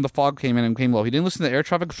wrong call when the fog came in and came low. He didn't listen to the air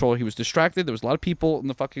traffic controller. He was distracted. There was a lot of people in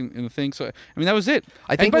the thing. So I mean, that was it.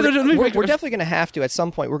 I think we're definitely going to have to at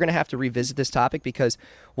some point. We're going to have to revisit this topic because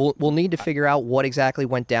we'll need to figure out what exactly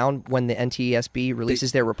went down when the NTSB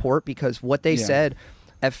releases their report. Because what they said.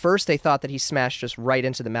 At first, they thought that he smashed just right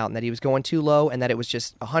into the mountain, that he was going too low, and that it was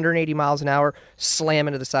just 180 miles an hour, slam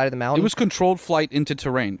into the side of the mountain. It was controlled flight into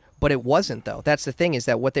terrain. But it wasn't, though. That's the thing, is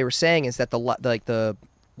that what they were saying is that the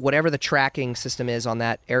whatever the tracking system is on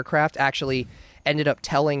that aircraft actually ended up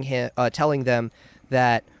telling them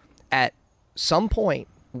that at some point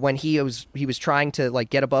when he was trying to like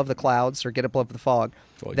get above the clouds or get above the fog,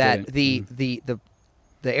 that the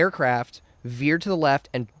aircraft veered to the left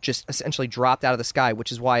and just essentially dropped out of the sky,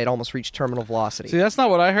 which is why it almost reached terminal velocity. See, that's not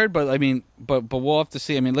what I heard, but I mean, but we'll have to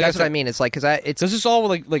see. I mean, like that's what I mean. It's like this is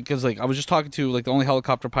all because I was just talking to like the only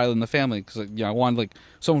helicopter pilot in the family because I wanted like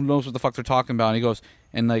someone who knows what the fuck they're talking about. And he goes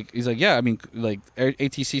and like he's like, yeah, I mean, like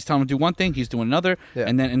ATC's telling him to do one thing, he's doing another,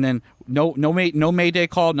 and then no mayday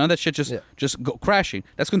call, none of that shit, just go crashing.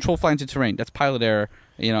 That's control flying into terrain. That's pilot error.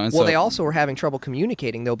 And they also were having trouble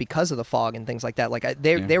communicating though because of the fog and things like that. Like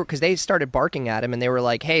they were because they started barking at him and they were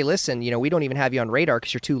like, "Hey, listen, we don't even have you on radar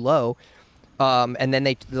because you're too low." And then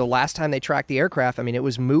the last time they tracked the aircraft, I mean, it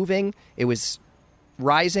was moving, it was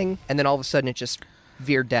rising, and then all of a sudden it just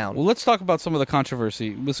veered down. Well, let's talk about some of the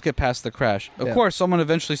controversy. Let's get past the crash. Of course, someone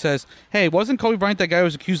eventually says, "Hey, wasn't Kobe Bryant that guy who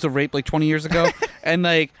was accused of rape like 20 years ago?"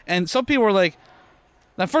 and some people were like,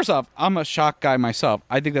 "Now, first off, I'm a shock guy myself.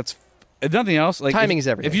 I think that's." If nothing else, like timing is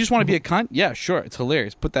everything. If you just want to be a cunt, yeah, sure, it's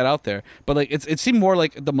hilarious. Put that out there. But like, it seemed more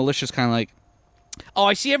like the malicious kind of like, oh,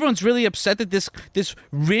 I see everyone's really upset that this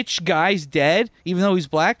rich guy's dead, even though he's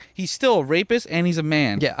black. He's still a rapist and he's a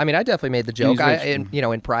man. Yeah, I mean, I definitely made the joke.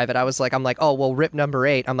 In private, I was like, oh, well, rip number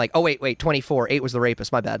 8. I'm like, oh, wait, 24. 8 was the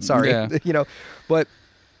rapist. My bad. Sorry. Yeah. But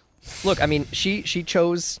look, I mean, she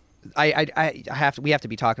chose. We have to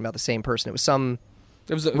be talking about the same person. It was some.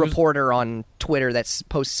 It was reporter on Twitter that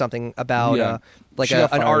posted something about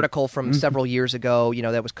an article from several years ago,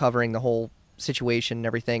 that was covering the whole situation and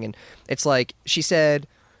everything. And it's like she said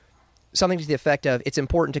something to the effect of, it's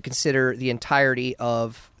important to consider the entirety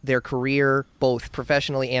of their career, both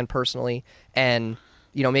professionally and personally. And,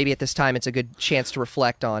 maybe at this time it's a good chance to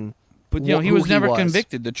reflect on. But, he was never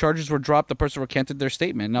convicted. The charges were dropped. The person recanted their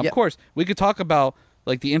statement. Now, of course, we could talk about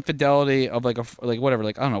like the infidelity of I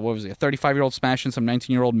don't know, what was it, a 35-year-old smashing some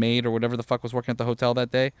 19-year-old maid or whatever the fuck was working at the hotel that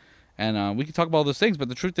day, and we could talk about all those things. But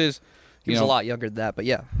the truth is, he was a lot younger than that. But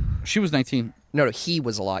yeah, she was 19. No, he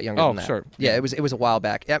was a lot younger than that. Oh, sure. Yeah, it was a while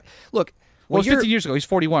back. Yeah, look. Well, it was 15 years ago. He's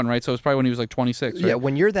 41, right? So it was probably when he was like 26. Right? Yeah,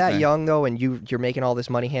 when you're that young though, and you're making all this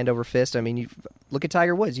money hand over fist. I mean, you look at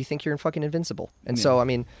Tiger Woods. You think you're fucking invincible, and so I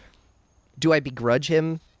mean, do I begrudge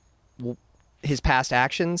him his past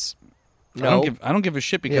actions? No. I don't give a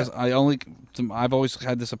shit because I've always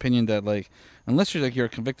had this opinion that like unless you're a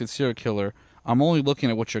convicted serial killer, I'm only looking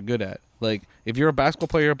at what you're good at. Like if you're a basketball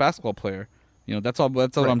player, you're a basketball player. That's all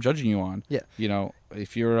what I'm judging you on. Yeah.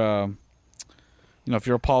 If you're if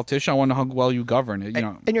you're a politician, I want to know how well you govern.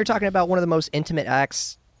 And you're talking about one of the most intimate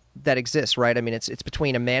acts that exists, right? I mean, it's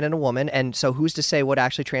between a man and a woman, and so who's to say what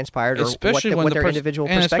actually transpired or especially what their individual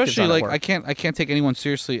perspectives on it were? I can't take anyone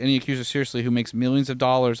seriously, any accuser seriously who makes millions of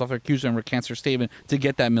dollars off their accuser and recants their statement to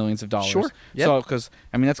get that millions of dollars. Sure. Yep. So, because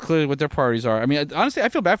I mean, that's clearly what their priorities are. I mean, honestly, I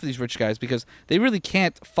feel bad for these rich guys because they really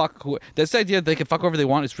can't fuck. This idea that they can fuck whoever they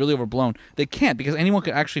want is really overblown. They can't because anyone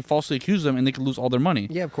could actually falsely accuse them and they could lose all their money.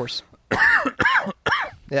 Yeah, of course.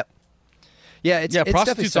 Yep. Yeah, it's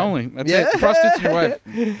prostitutes only. That's it. Prostitutes and your wife.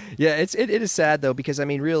 Yeah, it is sad though because I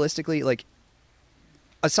mean, realistically, like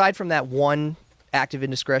aside from that one act of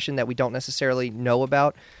indiscretion that we don't necessarily know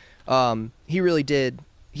about, he really did.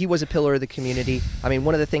 He was a pillar of the community. I mean,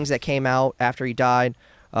 one of the things that came out after he died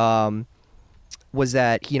was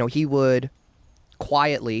that he would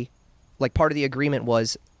quietly, like part of the agreement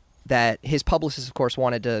was that his publicist, of course,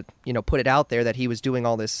 wanted to put it out there that he was doing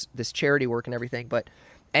all this charity work and everything, but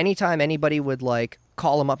anytime anybody would like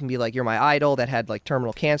call him up and be like, "You're my idol," that had like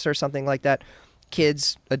terminal cancer or something like that,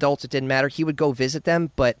 kids, adults, it didn't matter. He would go visit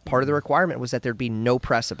them, but part of the requirement was that there'd be no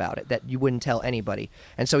press about it, that you wouldn't tell anybody.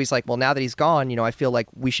 And so he's like, well, now that he's gone, I feel like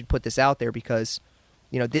we should put this out there because,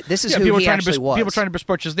 this is who he actually was. People are trying to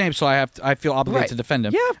besmirch his name, so I feel obligated to defend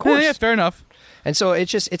him. Yeah, of course. Yeah, fair enough. And so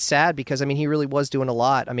it's sad because I mean he really was doing a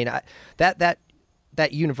lot. I mean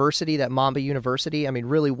that university, that Mamba University, I mean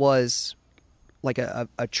really was like a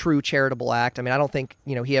true charitable act. I mean, I don't think,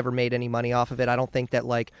 he ever made any money off of it. I don't think that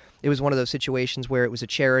like it was one of those situations where it was a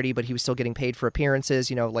charity, but he was still getting paid for appearances,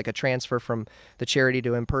 like a transfer from the charity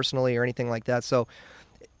to him personally or anything like that. So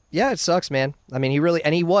yeah, it sucks, man. I mean,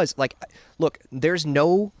 he was like, look, there's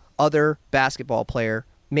no other basketball player,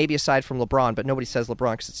 maybe aside from LeBron, but nobody says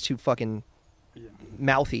LeBron because it's too fucking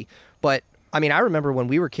mouthy. But I mean, I remember when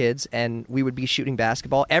we were kids and we would be shooting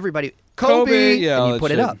basketball, everybody, Kobe, yeah, and you put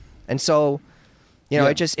it up. And so,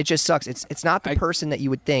 it just sucks. It's not the person that you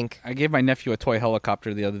would think. I gave my nephew a toy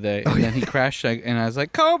helicopter the other day, and then he crashed, and I was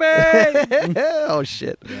like, Kobe! Oh,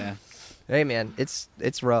 shit. Yeah. Hey, man, it's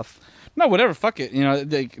rough. No, whatever. Fuck it. You know,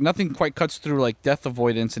 nothing quite cuts through like death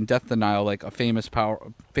avoidance and death denial like a famous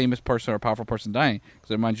person or a powerful person dying,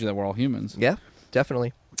 because it reminds you that we're all humans. Yeah,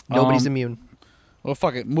 definitely. Nobody's immune. Well,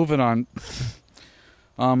 fuck it. Moving on.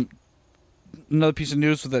 Another piece of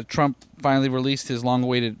news was that Trump finally released his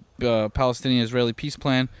long-awaited Palestinian-Israeli peace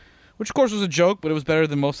plan, which of course was a joke, but it was better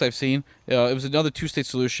than most I've seen. It was another two-state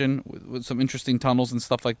solution with some interesting tunnels and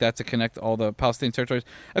stuff like that to connect all the Palestinian territories.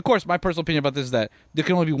 Of course, my personal opinion about this is that there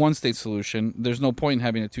can only be one-state solution. There's no point in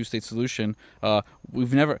having a two-state solution.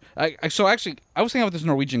 We've never... So actually, I was hanging out with this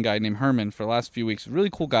Norwegian guy named Herman for the last few weeks. Really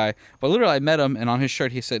cool guy. But literally, I met him, and on his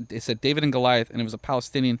shirt, it said David and Goliath, and it was a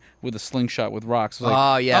Palestinian with a slingshot with rocks.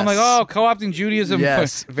 Yes. I'm like, oh, co-opting Judaism.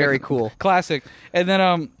 Yes, very cool. Classic. And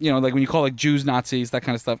then, you know, like when you call like Jews Nazis, that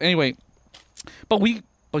kind of stuff. Anyway... But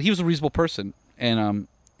he was a reasonable person, and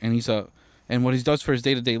what he does for his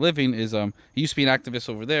day-to-day living is he used to be an activist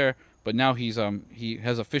over there, but now he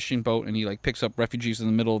has a fishing boat, and he like picks up refugees in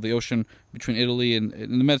the middle of the ocean between Italy and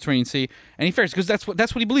the Mediterranean Sea, and he fares because that's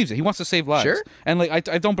what he believes in. He wants to save lives. Sure. And like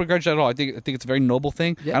I don't begrudge that at all. I think it's a very noble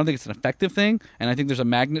thing. Yeah. I don't think it's an effective thing, and I think there's a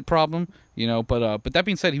magnet problem. You know, but that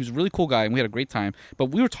being said, he was a really cool guy, and we had a great time. But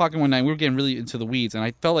we were talking one night, and we were getting really into the weeds, and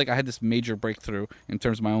I felt like I had this major breakthrough in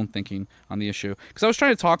terms of my own thinking on the issue. Because I was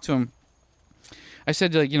trying to talk to him. I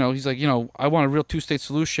said, like, you know, he's like, you know, I want a real two-state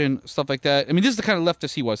solution, stuff like that. I mean, this is the kind of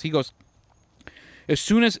leftist he was. He goes, as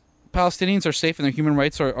soon as Palestinians are safe and their human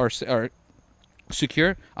rights are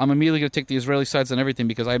secure, I'm immediately going to take the Israeli sides on everything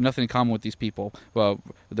because I have nothing in common with these people.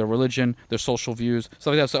 Their religion, their social views,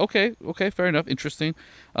 stuff like that. So, okay, fair enough, interesting.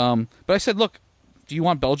 But I said, look, do you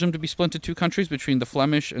want Belgium to be split into two countries between the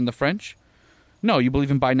Flemish and the French? No, you believe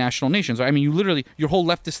in binational nations. Right? I mean, your whole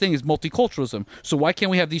leftist thing is multiculturalism. So why can't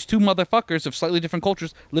we have these two motherfuckers of slightly different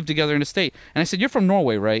cultures live together in a state? And I said, you're from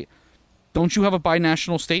Norway, right? Don't you have a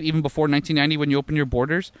binational state even before 1990 when you opened your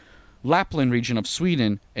borders? Lapland region of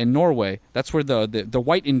Sweden and Norway, that's where the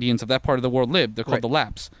white Indians of that part of the world live. They're called the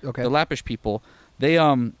Lapps. Okay. The Lappish people. They,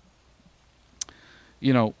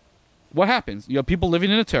 you know, what happens? You have people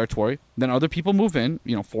living in a territory, then other people move in,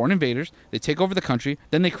 you know, foreign invaders, they take over the country,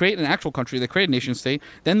 then they create an actual country, they create a nation state,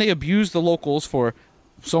 then they abuse the locals for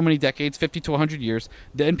so many decades, 50 to 100 years,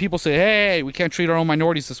 then people say, hey, we can't treat our own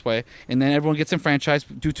minorities this way, and then everyone gets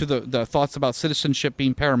enfranchised due to the thoughts about citizenship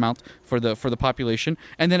being paramount for the population,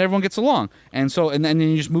 and then everyone gets along, and then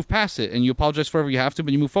you just move past it, and you apologize for whatever you have to,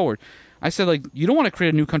 but you move forward. I said, like, you don't want to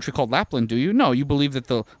create a new country called Lapland, do you? No, you believe that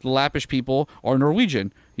the Lappish people are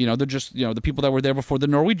Norwegian. You know, they're just, you know, the people that were there before the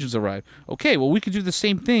Norwegians arrived. Okay, well, we could do the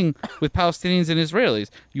same thing with Palestinians and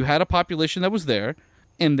Israelis. You had a population that was there,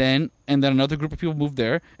 and then another group of people moved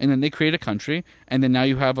there, and then they create a country, and then now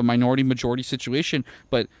you have a minority-majority situation.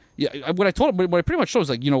 But yeah, what I pretty much showed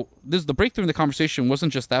was, like, you know, the breakthrough in the conversation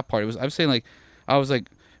wasn't just that part. I was saying, like,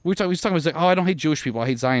 we were talking about, like, oh, I don't hate Jewish people, I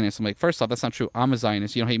hate Zionists. I'm like, first off, that's not true. I'm a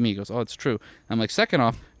Zionist. You don't hate me. He goes, oh, it's true. I'm like, second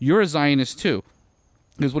off, you're a Zionist too.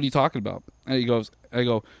 He goes, what are you talking about? And I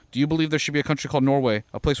go, do you believe there should be a country called Norway,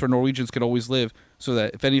 a place where Norwegians could always live, so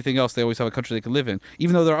that if anything else, they always have a country they can live in?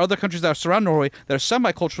 Even though there are other countries that surround Norway that are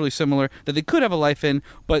semi-culturally similar, that they could have a life in,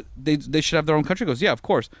 but they should have their own country. He goes, yeah, of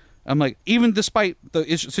course. I'm like, even despite the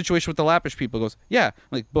situation with the Lappish people, he goes, yeah.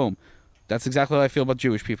 I'm like, boom. That's exactly how I feel about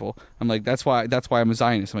Jewish people. I'm like, that's why I'm a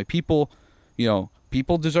Zionist. I'm like, people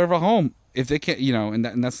deserve a home if they can't, you know,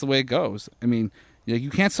 and that's the way it goes. I mean, you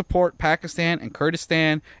can't support Pakistan and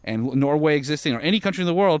Kurdistan and Norway existing or any country in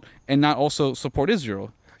the world and not also support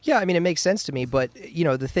Israel. Yeah, I mean, it makes sense to me, but, you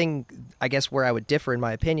know, the thing, I guess, where I would differ in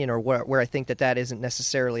my opinion, or where I think that isn't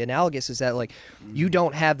necessarily analogous, is that, like, you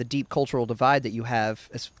don't have the deep cultural divide that you have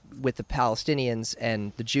with the Palestinians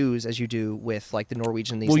and the Jews as you do with, like, the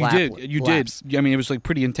Norwegian. You did. I mean, it was, like,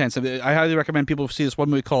 pretty intense. I highly recommend people see this one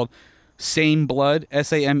movie called Same Blood,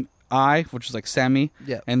 SAMI, which is like Sami,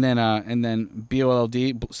 yeah, and then BOLD,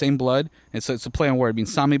 Same Blood. It's a play on word. It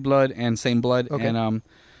means Sami blood and same blood. Okay. And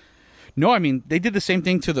no, I mean, they did the same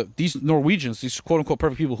thing to these Norwegians, these quote unquote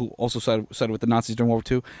perfect people who also sided with the Nazis during World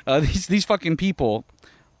War II. These fucking people.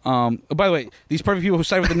 By the way, these perfect people who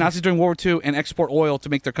sided with the Nazis during World War II and export oil to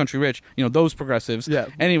make their country rich. You know, those progressives. Yeah.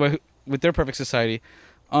 Anyway, with their perfect society,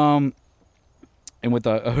 and with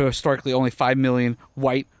a historically only 5 million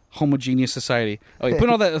white homogeneous society. Okay, put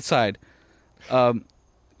all that aside.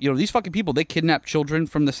 You know, these fucking people, they kidnap children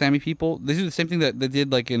from the Sami people. They do the same thing that they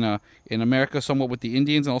did, like, in America somewhat with the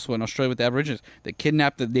Indians, and also in Australia with the Aborigines. They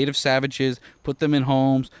kidnapped the native savages, put them in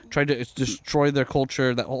homes, tried to destroy their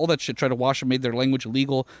culture, all that shit, tried to wash them, made their language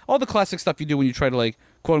illegal. All the classic stuff you do when you try to, like,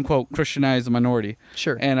 quote-unquote Christianize the minority.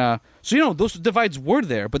 Sure. And so, you know, those divides were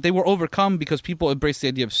there, but they were overcome because people embraced the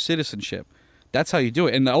idea of citizenship. That's how you do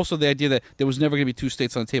it. And also the idea that there was never going to be two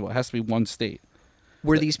states on the table. It has to be one state.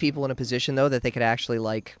 Were these people in a position, though, that they could actually,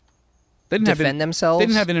 like, They didn't defend themselves? They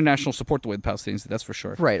didn't have international support the way the Palestinians did, that's for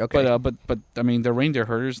sure. Right, okay. But I mean, they're reindeer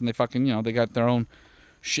herders, and they fucking, they got their own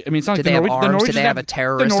shit. I mean, it's not Did like they have arms? Did they have a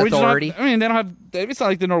terrorist authority? I mean, they don't have. It's not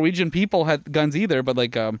like the Norwegian people had guns either, but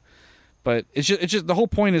like, but it's just the whole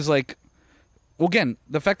point is like, well, again,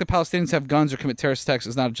 the fact that Palestinians have guns or commit terrorist attacks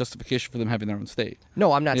is not a justification for them having their own state.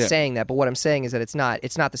 No, I'm not saying that, but what I'm saying is that it's not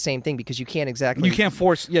the same thing because you can't exactly. You can't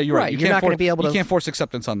force. Yeah, you're right. You're not going to be able to. You can't force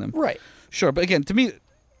acceptance on them. Right. Sure, but again, to me,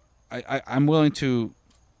 I'm willing to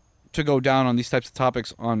go down on these types of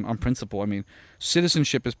topics on principle. I mean,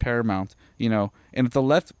 citizenship is paramount, and if the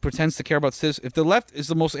left pretends to care about if the left is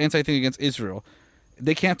the most anti thing against Israel,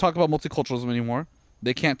 they can't talk about multiculturalism anymore.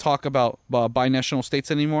 They can't talk about binational states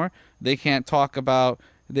anymore. They can't talk about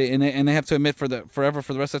they have to admit forever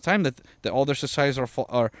for the rest of the time that all their societies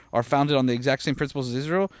are founded on the exact same principles as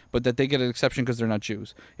Israel, but that they get an exception because they're not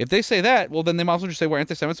Jews. If they say that, well, then they might as well just say we're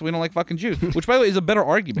anti-Semites and we don't like fucking Jews, which, by the way, is a better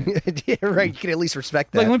argument. Yeah, right. You can at least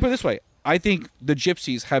respect that. Like, let me put it this way. I think the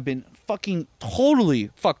gypsies have been fucking totally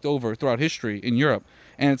fucked over throughout history in Europe.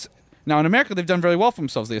 And it's now in America, they've done very well for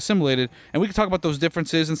themselves. They assimilated. And we can talk about those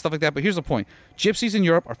differences and stuff like that. But here's the point. Gypsies in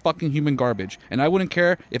Europe are fucking human garbage. And I wouldn't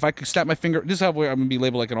care if I could snap my finger. This is how I'm going to be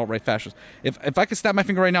labeled like an alt-right fascist. If I could snap my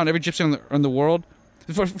finger right now and every gypsy in the world,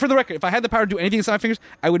 for the record, if I had the power to do anything inside my fingers,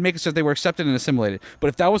 I would make it so that they were accepted and assimilated. But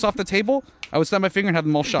if that was off the table, I would snap my finger and have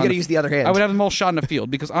them all shot. You got to use the other hand. I would have them all shot in the field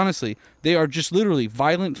because honestly, they are just literally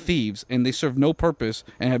violent thieves and they serve no purpose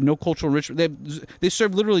and have no cultural enrichment. They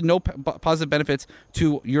serve literally no positive benefits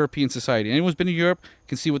to European society. Anyone who's been to Europe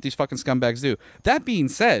can see what these fucking scumbags do. That being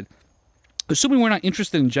said, assuming we're not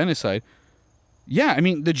interested in genocide, yeah, I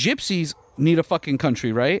mean, the gypsies need a fucking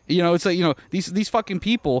country, right? It's like, these fucking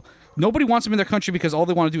people, nobody wants them in their country because all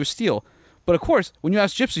they want to do is steal. But of course, when you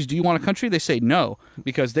ask gypsies, do you want a country? They say no,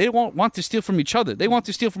 because they won't want to steal from each other. They want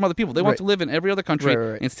to steal from other people. They want to live in every other country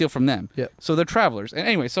and steal from them. Yeah. So they're travelers. And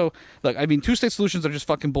anyway, so look, I mean, two-state solutions are just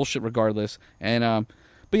fucking bullshit regardless. And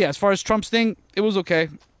but yeah, as far as Trump's thing, it was okay,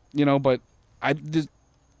 but this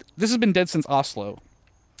has been dead since Oslo.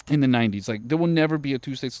 In the 90s, like, there will never be a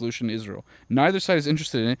two-state solution in Israel. Neither side is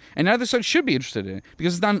interested in it, and neither side should be interested in it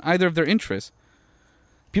because it's not in either of their interests.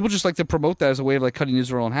 People just like to promote that as a way of like cutting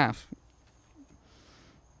Israel in half.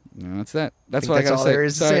 No, that's that. That's what I gotta all say. There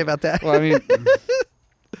is to say about that. Well, I mean,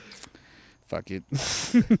 fuck it.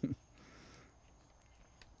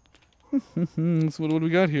 So what do we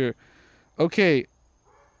got here? Okay,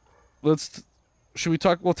 should we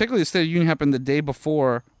talk? Well, technically, the State of the Union happened the day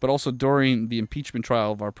before, but also during the impeachment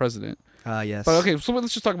trial of our president. Yes. But okay, so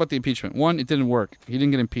let's just talk about the impeachment. One, it didn't work. He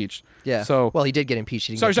didn't get impeached. Yeah. So, well, he did get impeached.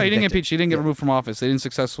 He didn't get impeached. He didn't get removed from office. They didn't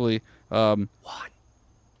successfully. One.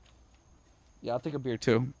 Yeah, I'll take a beer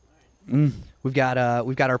too. We've got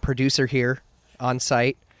our producer here on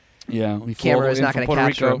site. Yeah. Camera is not going to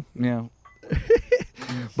capture him. Yeah.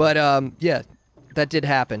 But yeah, that did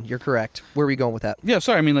happen. You're correct. Where are we going with that? Yeah.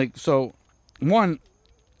 Sorry. I mean, like, so. One,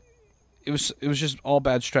 it was just all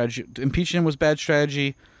bad strategy. Impeaching him was bad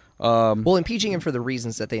strategy. Well, impeaching him for the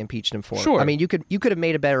reasons that they impeached him for. Sure. I mean, you could have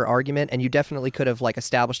made a better argument, and you definitely could have like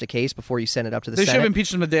established a case before you sent it up to the Senate. They should have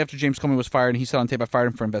impeached him the day after James Comey was fired, and he said on tape, "I fired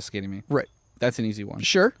him for investigating me." Right. That's an easy one.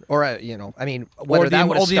 Sure. Or I mean, whether that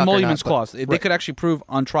would have stuck or not. Or the emoluments clause. They could actually prove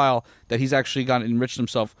on trial that he's actually enriched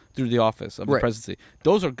himself through the office of the presidency.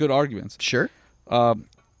 Those are good arguments. Sure.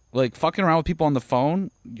 Like fucking around with people on the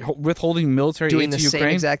phone, withholding military aid to Ukraine. Doing the same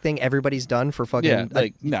exact thing everybody's done for fucking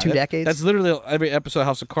 2 decades. That's literally every episode of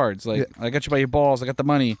House of Cards. Like, I got you by your balls. I got the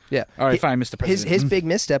money. Yeah. All right, fine, Mr. President. His big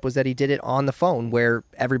misstep was that he did it on the phone where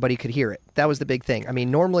everybody could hear it. That was the big thing. I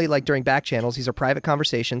mean, normally, like during back channels, these are private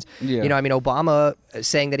conversations. Yeah. I mean, Obama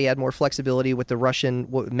saying that he had more flexibility with the Russian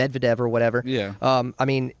Medvedev or whatever. Yeah. I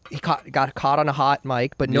mean, he got caught on a hot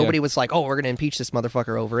mic, but nobody was like, "Oh, we're going to impeach this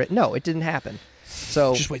motherfucker over it." No, it didn't happen.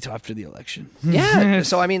 So just wait till after the election. Yeah.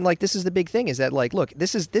 So I mean, like, this is the big thing: is that like, look,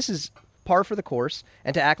 this is par for the course,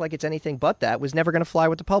 and to act like it's anything but that was never going to fly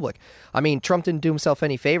with the public. I mean, Trump didn't do himself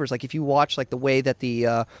any favors. Like, if you watch like the way that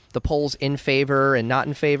the polls in favor and not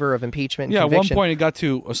in favor of impeachment, yeah, conviction, at one point it got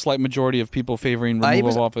to a slight majority of people favoring removal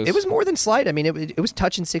of office. It was more than slight. I mean, it was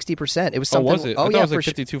touching 60%. It was something. Oh, was it? I thought it was like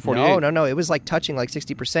 52-48. No. It was like touching like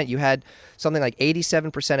 60%. You had something like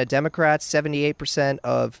 87% of Democrats, 78%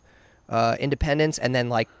 of independents, and then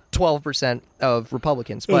like 12% of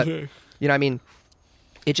Republicans. But I mean,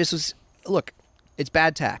 it just was. Look, it's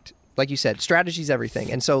bad tact. Like you said, strategy's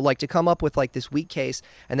everything. And so, like, to come up with like this weak case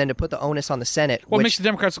and then to put the onus on the Senate. Well, it makes the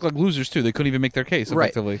Democrats look like losers too. They couldn't even make their case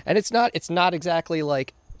effectively. Right. And it's not exactly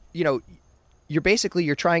like,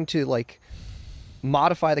 you're trying to like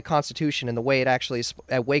modify the Constitution and the way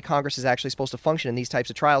way Congress is actually supposed to function in these types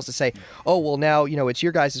of trials to say, oh, well, now, it's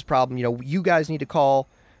your guys' problem. You guys need to call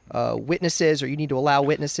witnesses, or you need to allow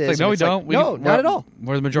witnesses. It's like, no, we don't. No, not at all.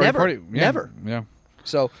 We're the majority party. Yeah. Never. Yeah.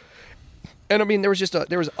 So, and I mean, there was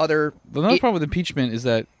other. Another problem with impeachment is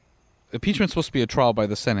that impeachment's supposed to be a trial by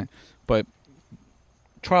the Senate, but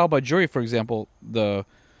trial by jury, for example, the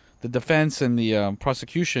defense and the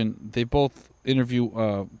prosecution, they both interview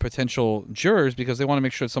potential jurors because they want to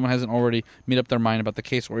make sure that someone hasn't already made up their mind about the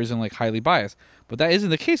case or isn't like highly biased. But that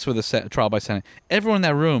isn't the case for the trial by Senate. Everyone in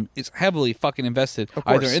that room is heavily fucking invested,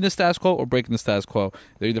 either in the status quo or breaking the status quo.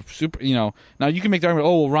 They're either super, Now you can make the argument,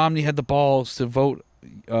 oh, well, Romney had the balls to vote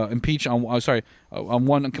impeach on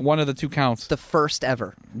one of the two counts. The first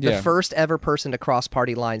ever person to cross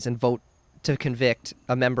party lines and vote to convict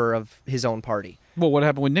a member of his own party. Well, what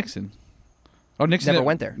happened with Nixon? Oh, Nixon never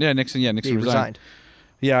went there. Yeah, Nixon He resigned.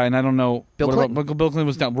 Yeah, and I don't know. Bill Clinton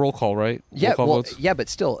was down roll call, right? Yeah, votes? Yeah, but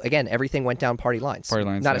still, again, everything went down party lines.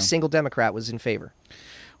 Not a single Democrat was in favor.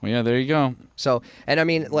 Well, yeah, there you go. So, and I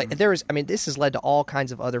mean, this has led to all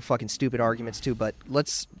kinds of other fucking stupid arguments too. But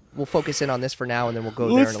we'll focus in on this for now, and then we'll go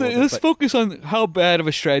there in a little bit. Let's focus on how bad of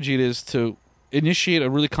a strategy it is to initiate a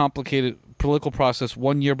really complicated political process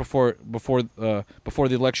 1 year before the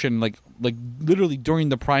election, like literally during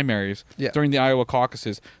the primaries, during the Iowa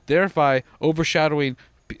caucuses, thereby overshadowing.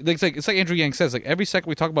 It's like Andrew Yang says, like every second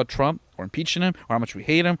we talk about Trump or impeaching him or how much we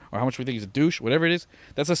hate him or how much we think he's a douche, whatever it is,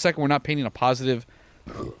 that's a second we're not painting a positive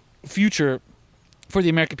future for the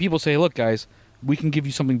American people. Say, look, guys, we can give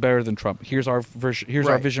you something better than Trump. Here's our version. Here's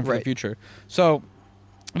our vision for the future. So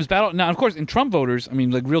it was battle. Now, of course, in Trump voters, I mean,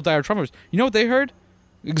 like real dire Trump voters, you know what they heard?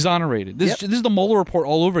 Exonerated. This is the Mueller report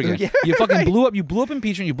all over again. You fucking blew up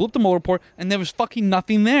impeachment. You blew up the Mueller report, and there was fucking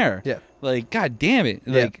nothing there. Yeah. Like, god damn it.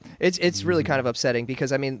 Like, it's really kind of upsetting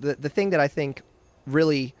because I mean the thing that I think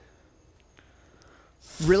really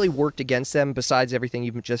worked against them, besides everything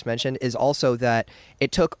you've just mentioned, is also that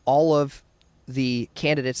it took all of the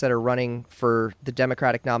candidates that are running for the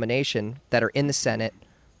Democratic nomination that are in the Senate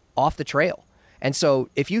off the trail. And so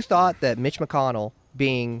if you thought that Mitch McConnell,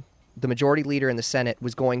 being the majority leader in the Senate,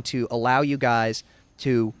 was going to allow you guys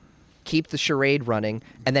to keep the charade running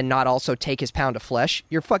and then not also take his pound of flesh,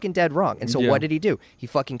 you're fucking dead wrong. And so what did he do? He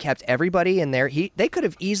fucking kept everybody in there. They could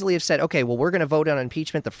have easily have said, okay, well, we're going to vote on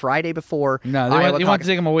impeachment the Friday before. No, he wanted to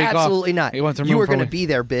take him a week off. Absolutely not. You were going to be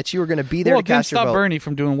there, bitch. You were going to be there to cast your vote. Well, stop Bernie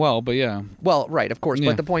from doing well, but yeah. Well, right, of course.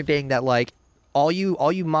 But the point being that, like, all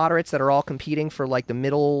you moderates that are all competing for like the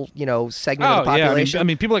middle, segment of the population. Yeah, I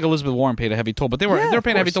mean, people like Elizabeth Warren paid a heavy toll, but they were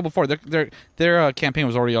paying a heavy toll before. Their campaign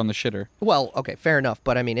was already on the shitter. Well, okay, fair enough,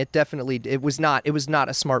 but I mean, it was not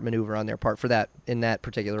a smart maneuver on their part for that in that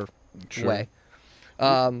particular way.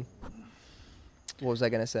 What was I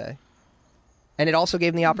going to say? And it also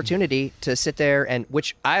gave them the opportunity to sit there and,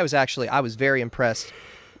 which I was very impressed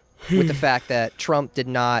with the fact that Trump did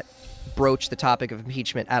not broach the topic of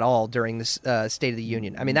impeachment at all during this State of the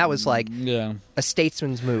Union. I mean, that was like a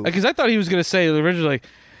statesman's move. Because I thought he was going to say originally,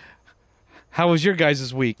 "How was your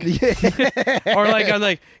guys' week?" or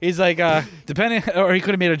he's like, depending, or he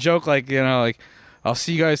could have made a joke like, "I'll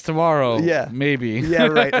see you guys tomorrow." Yeah, maybe. Yeah,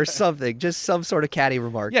 right, or something. Just some sort of catty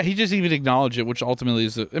remark. Yeah, he just even acknowledged it, which ultimately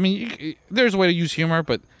is. I mean, there's a way to use humor,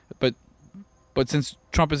 but since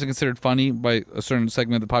Trump isn't considered funny by a certain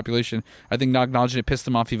segment of the population, I think not acknowledging it pissed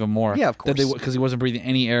them off even more. Yeah, of course. Because he wasn't breathing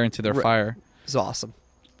any air into their fire. It was awesome.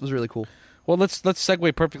 It was really cool. Well, let's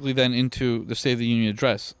segue perfectly then into the State of the Union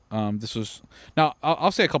address. This was now.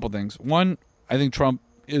 I'll say a couple things. One, I think Trump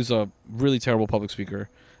is a really terrible public speaker.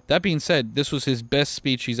 That being said, this was his best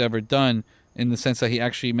speech he's ever done in the sense that he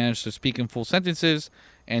actually managed to speak in full sentences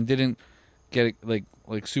and didn't get like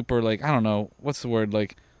super I don't know what's the word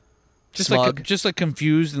just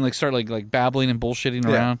confused and start babbling and bullshitting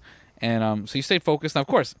around, and so you stay focused. Now, of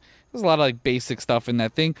course, there's a lot of basic stuff in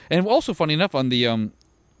that thing, and also funny enough on the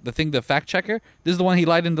fact checker, this is the one he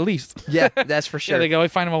lied in the least. Yeah, that's for sure. They go, I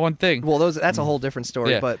find him on one thing. Well, that's a whole different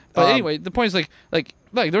story. Yeah. But anyway, the point is like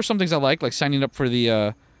there's some things I like signing up for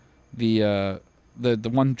the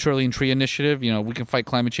 1 trillion tree initiative. We can fight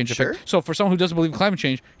climate change. Sure. So for someone who doesn't believe in climate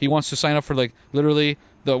change, he wants to sign up for literally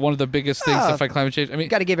one of the biggest things to fight climate change. I mean,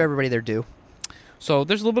 got to give everybody their due. So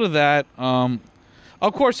there's a little bit of that.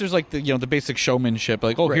 Of course, there's the basic showmanship.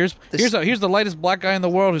 Here's the lightest black guy in the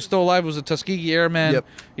world who's still alive, was a Tuskegee Airman.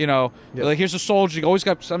 Yep. Here's a soldier. You always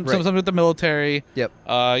got something with the military. Yep.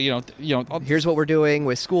 Here's what we're doing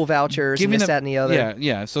with school vouchers and this, that, and the other.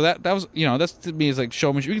 Yeah. So that was that's to me is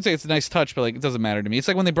showmanship. You can say it's a nice touch, but it doesn't matter to me. It's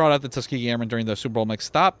like when they brought out the Tuskegee Airmen during the Super Bowl. I'm like,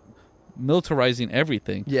 stop militarizing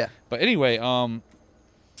everything. Yeah. But anyway,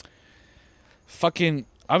 fucking.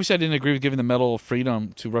 Obviously, I didn't agree with giving the Medal of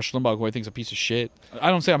Freedom to Rush Limbaugh, who I think is a piece of shit. I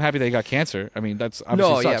don't say I'm happy that he got cancer. I mean, that's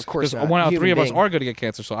obviously sucks. Yeah, of course not. 1 out of 3 of us Being. are going to get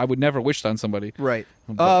cancer, so I would never wish that on somebody. Right.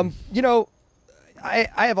 But, You know, I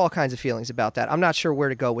have all kinds of feelings about that. I'm not sure where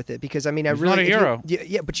to go with it because I mean, He's not a hero.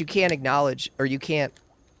 Yeah, but you can't acknowledge or you can't.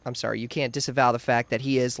 I'm sorry, you can't disavow the fact that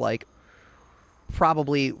he is like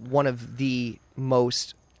probably one of the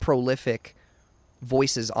most prolific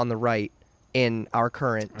voices on the right in our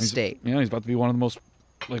current state. Yeah, he's about to be one of the most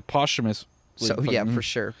like posthumous. So yeah, for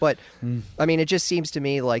sure. But I mean, it just seems to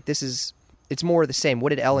me like it's more of the same. What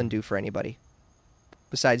did Ellen do for anybody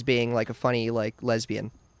besides being like a funny like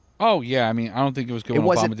lesbian? Oh yeah, I mean, I don't think it was good. It when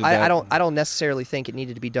wasn't. Obama did that. I don't necessarily think it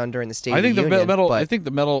needed to be done during the State of the the Union. medal. But I think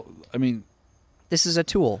the medal. I mean, this is a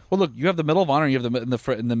tool. well, look, you have the Medal of Honor, and you have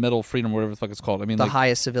the Medal of Freedom, whatever the fuck it's called. I mean, The like,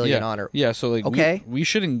 highest civilian honor. Yeah, so like, Okay. we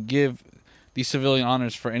shouldn't give these civilian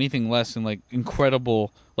honors for anything less than like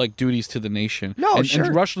incredible like duties to the nation. No, sure.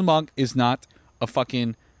 And Rush Limbaugh is not a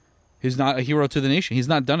fucking. He's not a hero to the nation. He's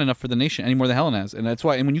not done enough for the nation any more than Helen has, and that's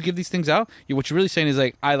why. And when you give these things out, what you're really saying is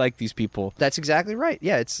like, I like these people. That's exactly right.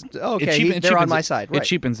 Yeah, it's okay. It They're on cheapens my it. side. Right. It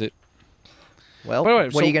cheapens it. Well, By the way,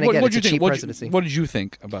 what so are you going to get? what'd It's a you think? cheap presidency. What did you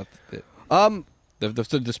think about it?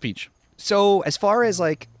 The speech? So as far as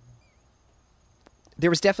like, there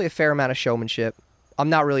was definitely a fair amount of showmanship. I'm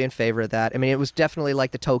not really in favor of that. I mean, it was definitely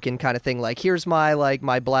like the token kind of thing. Like, here's my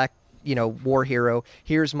black, war hero.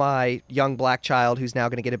 Here's my young black child who's now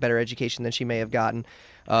going to get a better education than she may have gotten.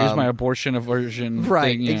 Here's my abortion aversion.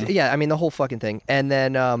 Right. Thing, Yeah. I mean, the whole fucking thing. And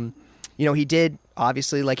then, he did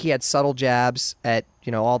obviously like he had subtle jabs at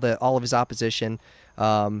all of his opposition.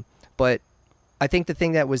 But I think the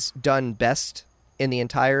thing that was done best in the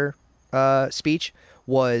entire speech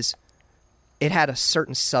was it had a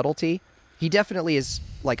certain subtlety. He definitely is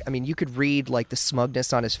like, I mean, you could read like the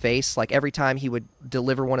smugness on his face. Like every time he would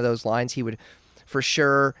deliver one of those lines, he would for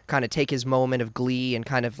sure kind of take his moment of glee and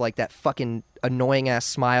kind of like that fucking annoying ass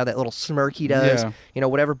smile, that little smirk he does,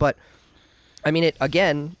 whatever. But I mean, it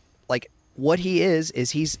again, like what he is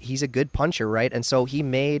he's a good puncher, right? And so he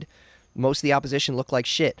made most of the opposition look like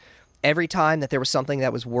shit. Every time that there was something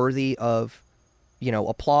that was worthy of,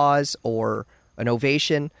 applause or an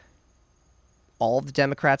ovation, all of the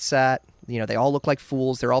Democrats sat. They all look like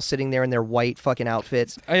fools. They're all sitting there in their white fucking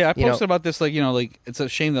outfits. Oh, yeah, I posted about this. Like, like it's a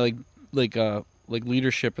shame that like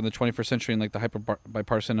leadership in the 21st century and like the hyper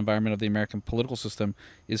bipartisan environment of the American political system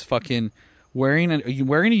is fucking wearing a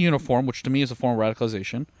uniform, which to me is a form of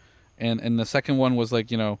radicalization. And the second one was like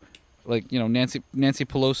Nancy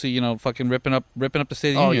Pelosi, fucking ripping up the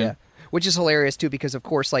State of the Union. Yeah. Which is hilarious, too, because, of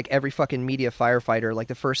course, like every fucking media firefighter, like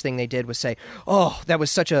the first thing they did was say, oh, that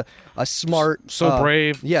was such a smart... So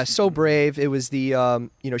brave. Yeah, so brave. It was the,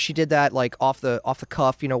 she did that, like, off the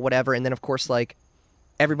cuff, whatever. And then, of course, like,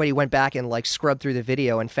 everybody went back and, like, scrubbed through the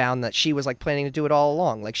video and found that she was, like, planning to do it all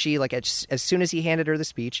along. Like, she, like, as soon as he handed her the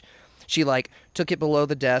speech, she, like, took it below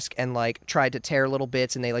the desk and, like, tried to tear little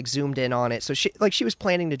bits, and they, like, zoomed in on it. So, she was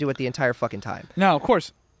planning to do it the entire fucking time. Now, of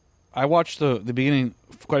course... I watched the beginning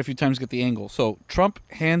quite a few times to get the angle. So Trump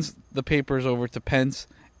hands the papers over to Pence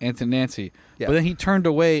and to Nancy, but then he turned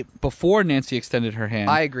away before Nancy extended her hand.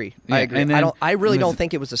 I agree. Yeah, I agree. and then, I really don't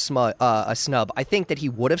think it was a snub. I think that he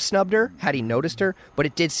would have snubbed her had he noticed her, but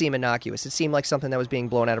it did seem innocuous. It seemed like something that was being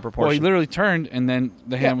blown out of proportion. Well, he literally turned, and then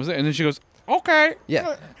the hand was there, and then she goes, "Okay."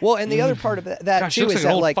 Yeah. Well, and the other part of that Gosh, she too looks is like an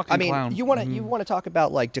that, old like, fucking I mean, clown. you want to talk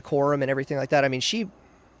about like decorum and everything like that. I mean,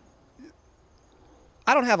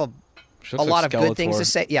 I don't have a lot of good things to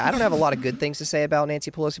say. Yeah, I don't have a lot of good things to say about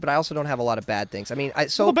Nancy Pelosi, but I also don't have a lot of bad things. I mean,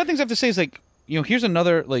 the bad things I have to say is like, here's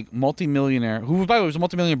another like multimillionaire who, by the way, was a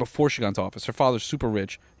multimillionaire before she got into office. Her father's super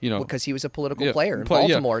rich, because he was a political player in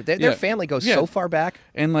Baltimore. Their family goes so far back,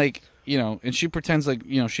 and like and she pretends like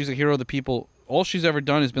she's a hero of the people. All she's ever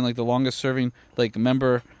done has been like the longest serving like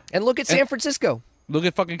member. And look at San Francisco. Look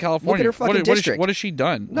at fucking California. Look at her fucking district. What has she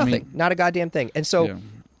done? Nothing. I mean, not a goddamn thing. And so. Yeah.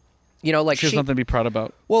 Like she has nothing to be proud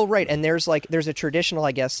about. Well, right, and there's a traditional,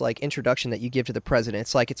 I guess, like introduction that you give to the president.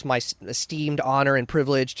 It's like, it's my esteemed honor and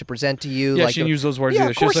privilege to present to you. Yeah, like, she didn't use those words yeah, either.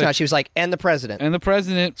 of course not. She was like, and the president. And the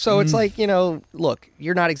president. So it's like, look,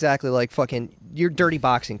 you're not exactly like fucking, you're dirty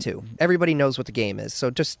boxing too. Everybody knows what the game is. So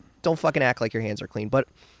just don't fucking act like your hands are clean. But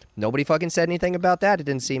nobody fucking said anything about that. It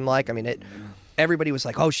didn't seem like, I mean, everybody was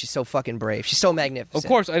like, oh, she's so fucking brave. She's so magnificent. Of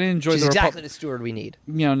course, I didn't enjoy she's exactly the steward we need.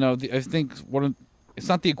 I think it's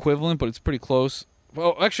not the equivalent, but it's pretty close.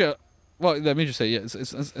 Well, actually, let me just say, yeah,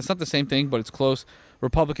 it's not the same thing, but it's close.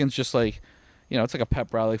 Republicans just like, it's like a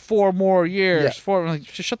pep rally. 4 more years, like,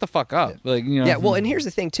 just shut the fuck up. Yeah. Like, Yeah, well, and here's the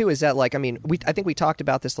thing too is that, like, I mean, I think we talked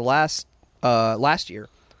about this the last year,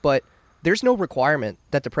 but there's no requirement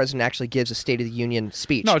that the president actually gives a State of the Union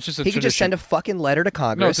speech. No, it's just a He could just send a fucking letter to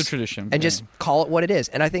Congress. No, it's a tradition. And just call it what it is.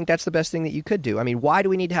 And I think that's the best thing that you could do. I mean, why do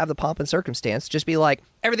we need to have the pomp and circumstance? Just be like,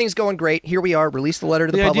 everything's going great. Here we are. Release the letter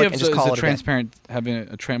to the public and just call it transparent, having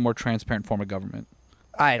a more transparent form of government.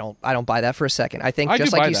 I don't buy that for a second. I think I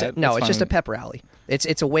just do like buy you that. said, no, That's it's just a fine. pep rally.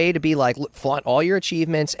 It's a way to be like, look, flaunt all your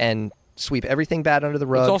achievements and sweep everything bad under the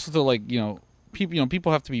rug. It's also to like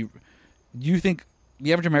people have to be. You think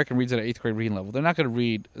the average American reads at an 8th grade reading level? They're not going to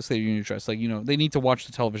read a State of the Union address. Like they need to watch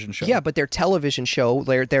the television show. Yeah, but their television show,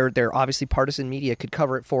 their obviously partisan media could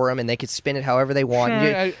cover it for them, and they could spin it however they want.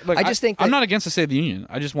 Sure, I just think that, I'm not against the State of the Union.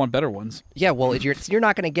 I just want better ones. Yeah, well, you're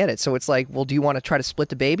not going to get it. So it's like, well, do you want to try to split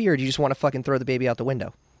the baby, or do you just want to fucking throw the baby out the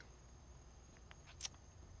window?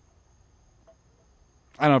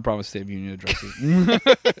 I don't have a problem with State of the Union addresses.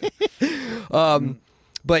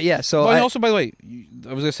 But yeah, so Well, and also, by the way,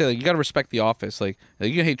 I was gonna say, like, you got to respect the office. Like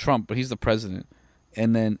you can hate Trump, but he's the president,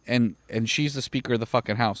 and then and she's the Speaker of the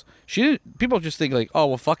fucking House. People just think like, oh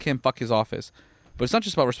well, fuck him, fuck his office, but it's not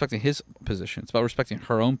just about respecting his position. It's about respecting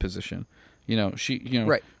her own position.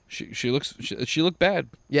 Right. She looked bad.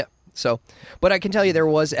 yeah. So, but I can tell you there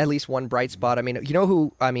was at least one bright spot. I mean, you know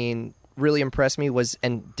who really impressed me was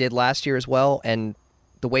and did last year as well, and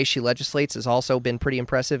the way she legislates has also been pretty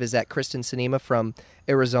impressive, is that Kristen Sinema from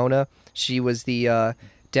Arizona. She was the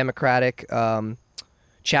Democratic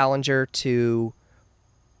challenger to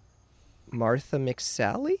Martha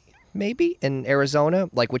McSally, maybe, in Arizona,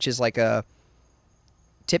 which is like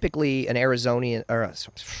typically an Arizonian, or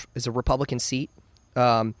is a Republican seat.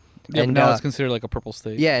 Yeah, and but now it's considered like a purple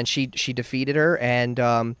state. Yeah, and she defeated her, and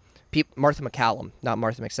Martha McCallum, not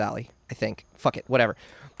Martha McSally, I think. Fuck it, whatever.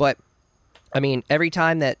 But I mean, every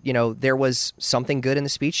time that, there was something good in the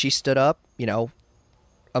speech, she stood up,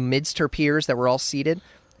 amidst her peers that were all seated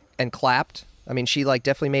and clapped. I mean, she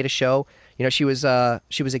definitely made a show. She was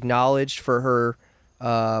acknowledged for her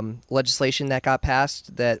legislation that got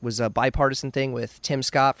passed that was a bipartisan thing with Tim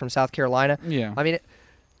Scott from South Carolina. Yeah. I mean,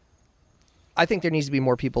 I think there needs to be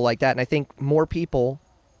more people like that, and I think more people,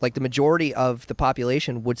 like the majority of the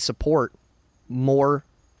population, would support more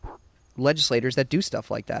legislators that do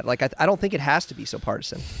stuff like that. I don't think it has to be so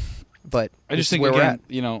partisan, but I just think, again,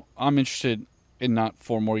 I'm interested in not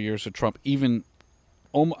 4 more years of Trump. Even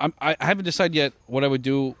I haven't decided yet what I would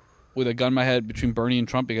do with a gun in my head between Bernie and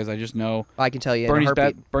Trump, because I just know I can tell you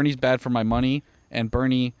Bernie's bad for my money, and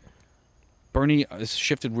Bernie has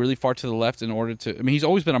shifted really far to the left in order to. I mean, he's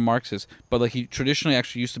always been a Marxist, but he traditionally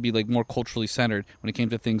actually used to be more culturally centered when it came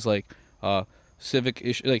to things like civic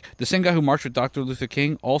issues. Like the same guy who marched with Dr. Luther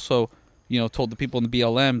King also, told the people in the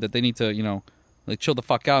BLM that they need to, chill the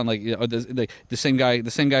fuck out. And the same guy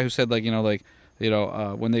who said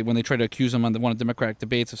when they tried to accuse him on one of the Democratic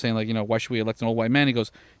debates of saying why should we elect an old white man? He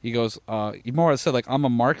more or less said I'm a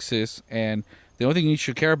Marxist, and the only thing you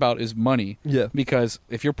should care about is money. Yeah. Because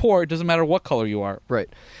if you're poor, it doesn't matter what color you are. Right.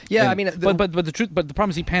 Yeah. And, but the problem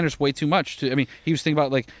is he panders way too much. He was thinking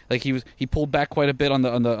about he pulled back quite a bit on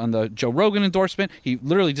the Joe Rogan endorsement. He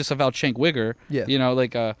literally disavowed Cenk Uygur.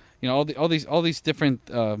 Yeah. All these different.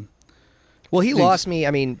 Well, he lost me.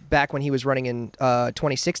 I mean, back when he was running in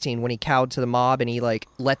 2016, when he cowed to the mob and he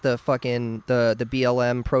let the fucking the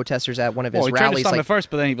BLM protesters at one of his he rallies. Tried to stop at first,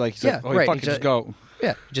 but then he said, right. Fuck it, just go.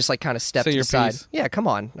 Yeah, just kind of stepped Say your aside. piece. Yeah, come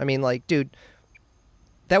on. I mean, dude,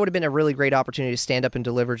 that would have been a really great opportunity to stand up and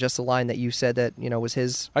deliver just the line that you said that was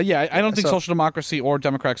his. I don't think social democracy or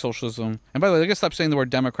democratic socialism. And by the way, they're gonna stop saying the word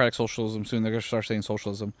democratic socialism soon. They're gonna start saying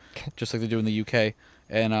socialism, just like they do in the UK.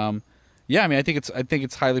 And I think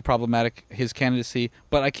it's highly problematic, his candidacy.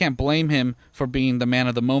 But I can't blame him for being the man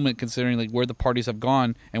of the moment, considering where the parties have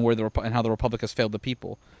gone and and how the Republic has failed the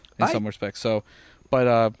people in some respects. So,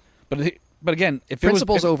 but again, if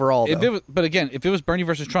principles overall, if it was Bernie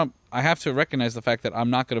versus Trump, I have to recognize the fact that I'm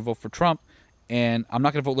not going to vote for Trump, and I'm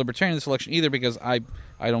not going to vote Libertarian in this election either, because I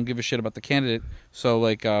don't give a shit about the candidate. So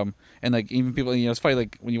even people, it's funny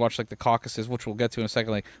when you watch the caucuses, which we'll get to in a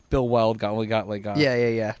second. Bill Weld got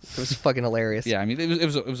yeah. It was fucking hilarious. Yeah, I mean it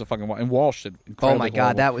was a fucking, and Walsh did incredibly. Oh my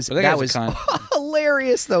god, horrible. that was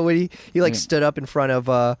hilarious though, when he stood up in front of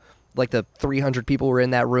the 300 people were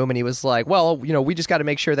in that room, and he was like, well, we just got to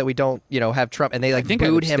make sure that we don't, have Trump, and they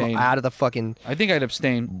booed him out of the fucking. I think I'd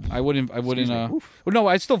abstain. I wouldn't. Well, no,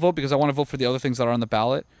 I'd still vote because I want to vote for the other things that are on the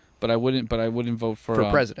ballot. But I wouldn't vote for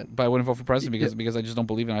president. But I wouldn't vote for president because I just don't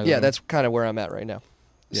believe in either. Yeah, that's kind of where I'm at right now.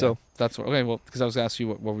 Yeah, so that's okay. Well, because I was asking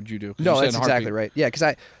you what would you do? No, that's exactly right. Yeah,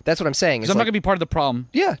 because that's what I'm saying. Because I'm not gonna be part of the problem.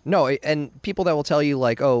 Yeah, no, and people that will tell you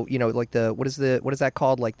what is that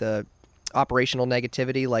called? operational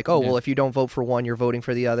negativity, like, oh, well, if you don't vote for one, you're voting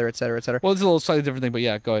for the other, et cetera, et cetera. Well, it's a little slightly different thing, but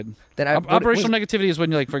yeah, go ahead. Then operational negativity is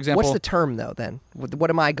when you, like, for example... What's the term, though, then? What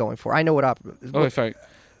am I going for? I know what... sorry.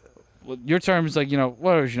 Well, your term is like,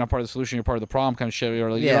 whatever, you're not part of the solution, you're part of the problem kind of shit.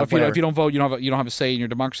 Or like, yeah, if you don't vote, you don't have a say in your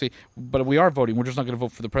democracy. But we are voting. We're just not going to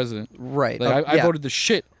vote for the president. Right. Like, I voted the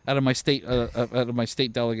shit out of my state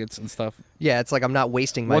state delegates and stuff. Yeah, it's like I'm not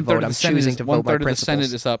wasting my vote. I'm choosing to vote my principles. 1/3 of the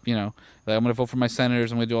Senate is up. Like, I'm going to vote for my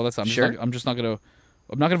senators. I'm going to do all that stuff. I'm just not going to.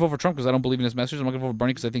 I'm not going to vote for Trump because I don't believe in his message. I'm not going to vote for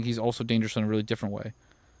Bernie because I think he's also dangerous in a really different way.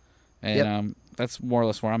 And that's more or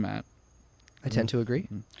less where I'm at. I tend to agree.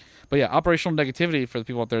 Mm-hmm. But yeah, operational negativity for the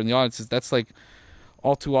people out there in the audience that's like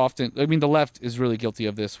all too often. I mean, the left is really guilty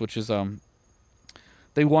of this, which is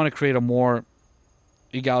they want to create a more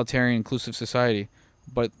egalitarian, inclusive society,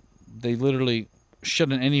 but they literally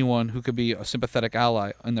shut in anyone who could be a sympathetic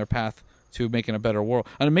ally in their path to making a better world.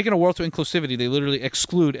 And making a world to inclusivity, they literally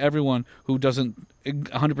exclude everyone who doesn't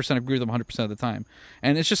 100% agree with them 100% of the time.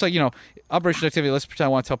 And it's just like, operational activity, let's pretend I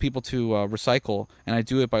want to tell people to recycle, and I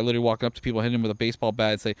do it by literally walking up to people, hitting them with a baseball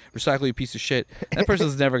bat and say, recycle, you piece of shit. That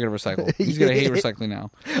person's never going to recycle. He's going to hate recycling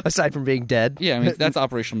now. Aside from being dead. Yeah, I mean, that's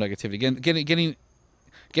operational negativity.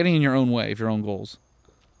 Getting in your own way of your own goals.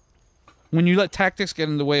 When you let tactics get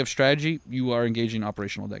in the way of strategy, you are engaging in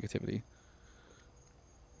operational negativity.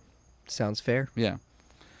 Sounds fair. Yeah.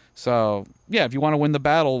 So, yeah, if you want to win the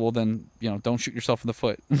battle, well, then, don't shoot yourself in the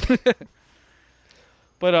foot.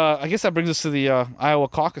 But I guess that brings us to the Iowa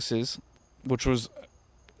caucuses, which was...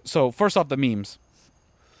 So, first off, the memes.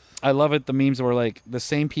 I love it. The memes were like the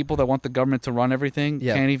same people that want the government to run everything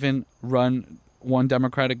can't even run one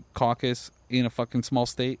Democratic caucus in a fucking small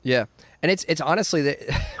state. Yeah. And it's honestly...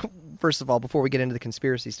 First of all, before we get into the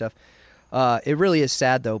conspiracy stuff, it really is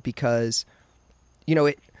sad, though, because,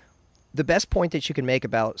 the best point that you can make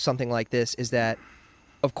about something like this is that,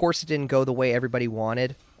 of course, it didn't go the way everybody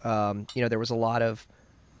wanted. There was a lot of...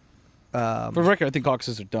 For the record, I think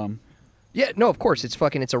caucuses are dumb. Yeah, no, of course.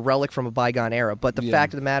 It's a relic from a bygone era. But the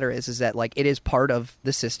fact of the matter is that, like, it is part of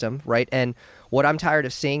the system, right? And what I'm tired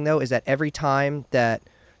of seeing, though, is that every time that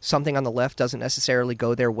something on the left doesn't necessarily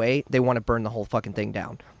go their way, they want to burn the whole fucking thing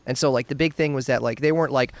down. And so, like, the big thing was that, like, they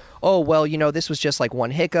weren't like, oh, well, this was just, like, one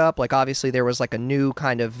hiccup. Like, obviously, there was, like, a new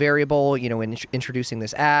kind of variable, in introducing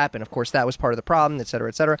this app. And, of course, that was part of the problem, et cetera,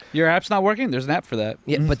 et cetera. Your app's not working? There's an app for that.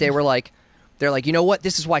 Yeah, but they're like, you know what?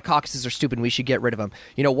 This is why caucuses are stupid and we should get rid of them.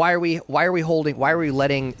 Why are we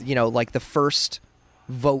letting, like, the first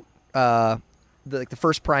vote, the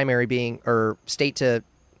first primary being, or state to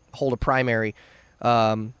hold a primary,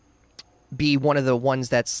 be one of the ones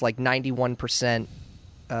that's, like, 91%...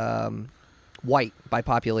 white by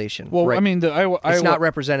population. Well, right? I mean, it's not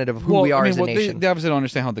representative of who we are as a nation. They obviously don't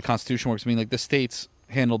understand how the Constitution works. I mean, like, the states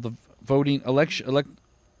handle the voting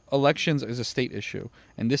elections is a state issue,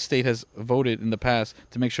 and this state has voted in the past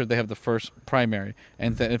to make sure they have the first primary,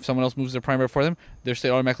 and that if someone else moves their primary for them, their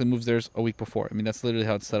state automatically moves theirs a week before. I mean, that's literally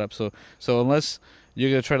how it's set up. So unless you're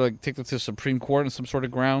gonna try to, like, take them to the Supreme Court on some sort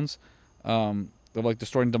of grounds of, like,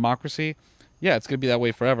 destroying democracy, yeah, it's gonna be that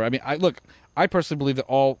way forever. I mean, I personally believe that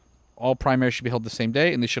all primaries should be held the same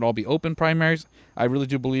day, and they should all be open primaries. I really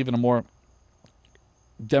do believe in a more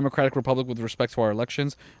democratic republic with respect to our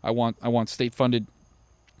elections. I want state funded.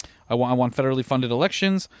 I want federally funded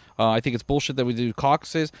elections. I think it's bullshit that we do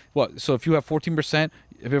caucuses. So if you have 14%,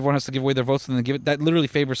 if everyone has to give away their votes, then they give it. That literally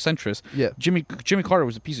favors centrists. Yeah. Jimmy Carter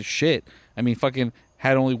was a piece of shit. I mean, fucking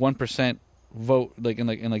had only 1% vote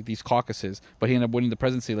in these caucuses, but he ended up winning the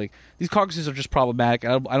presidency. Like, these caucuses are just problematic.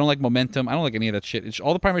 I don't like momentum. I don't like any of that shit.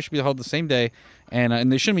 All the primaries should be held the same day,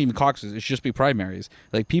 and they shouldn't be even caucuses. It should just be primaries.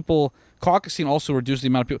 Like, people caucusing also reduces the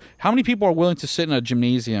amount of people. How many people are willing to sit in a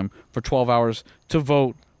gymnasium for 12 hours to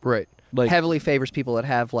vote? Right. Like, heavily favors people that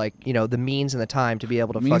have, like, the means and the time to be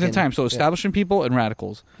able to means and time. So establishment people and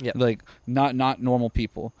radicals. Yeah. Like, not normal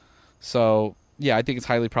people. So yeah, I think it's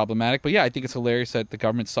highly problematic. But yeah, I think it's hilarious that the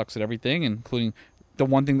government sucks at everything, including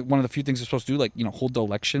one of the few things they're supposed to do, like, hold the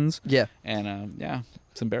elections. Yeah. And yeah,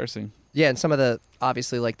 it's embarrassing. Yeah, and some of the,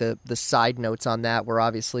 obviously, like, the side notes on that were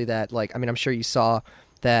obviously that, like, I mean, I'm sure you saw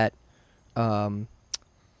that the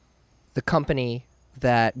company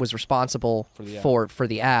that was responsible for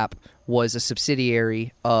the app was a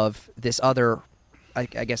subsidiary of this other, I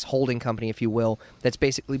guess, holding company, if you will, that's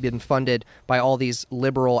basically been funded by all these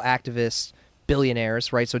liberal activists,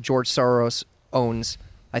 billionaires, right? So George Soros owns,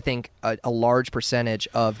 I think, a large percentage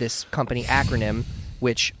of this company Acronym,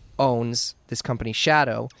 which owns this company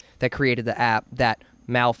Shadow that created the app that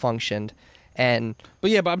malfunctioned.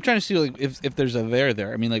 But I'm trying to see, like, if there's a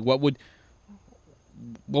there. I mean, like, what would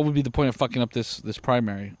what would be the point of fucking up this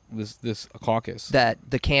primary, this caucus? That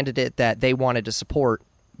the candidate that they wanted to support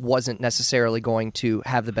wasn't necessarily going to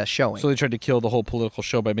have the best showing. So they tried to kill the whole political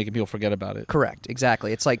show by making people forget about it. Correct,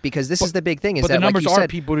 exactly. It's like, because this is the big thing. Is but that, the numbers like you are said,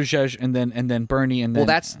 Pete Buttigieg and then Bernie and then. Well,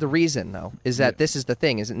 that's the reason, though, is that this is the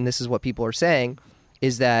thing, and this is what people are saying,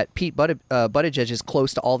 is that Pete Buttigieg is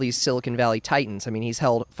close to all these Silicon Valley titans. I mean, he's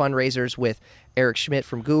held fundraisers with Eric Schmidt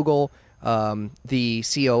from Google, the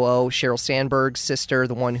COO, Sheryl Sandberg's sister,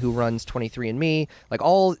 the one who runs 23andMe, like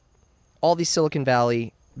all these Silicon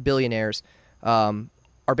Valley billionaires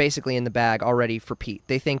are basically in the bag already for Pete.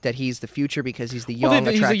 They think that he's the future because he's the young,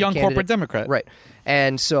 attractive he's a young candidate. corporate Democrat. Right.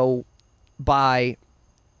 And so by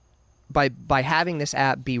having this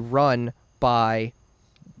app be run by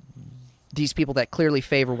these people that clearly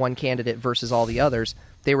favor one candidate versus all the others,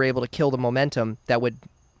 they were able to kill the momentum that would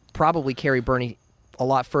probably carry Bernie a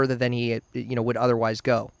lot further than he would otherwise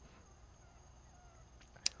go.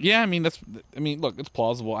 Yeah, I mean look, it's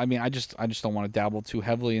plausible. I mean, I just don't want to dabble too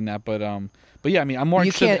heavily in that, but yeah, I mean, I'm more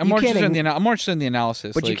interested in the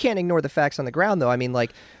analysis. But you can't ignore the facts on the ground, though. I mean,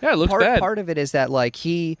 like, yeah, it looks bad. Part of it is that, like, I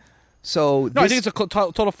think it's a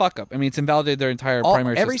total fuck up. I mean, it's invalidated their entire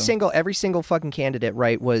primary system. Every single fucking candidate,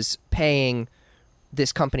 right, was paying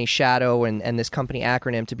this company Shadow and this company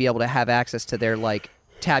Acronym to be able to have access to their, like,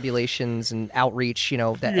 tabulations and outreach, the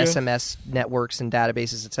SMS networks and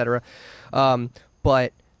databases, etc.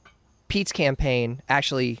 But Pete's campaign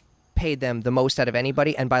actually paid them the most out of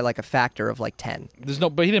anybody, and by like a factor of like 10.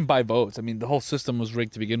 But he didn't buy votes. I mean, the whole system was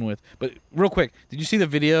rigged to begin with. But real quick, did you see the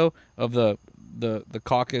video of the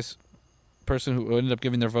caucus person who ended up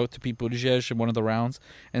giving their vote to Pete Buttigieg in one of the rounds?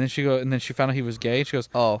 And then she found out he was gay. And she goes,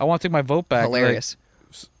 "Oh, I want to take my vote back." Hilarious. Like,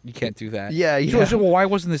 you can't do that. Yeah. She goes, "Well, why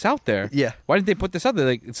wasn't this out there? Yeah. Why didn't they put this out there?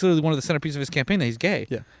 Like, it's literally one of the centerpieces of his campaign that he's gay."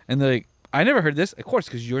 Yeah. And they're like, "I never heard this." Of course,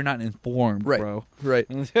 because you're not informed, right, bro. Right.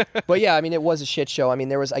 But yeah, I mean, it was a shit show. I mean,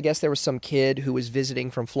 there was some kid who was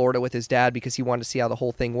visiting from Florida with his dad because he wanted to see how the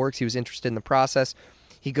whole thing works. He was interested in the process.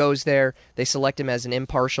 He goes there. They select him as an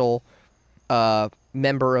impartial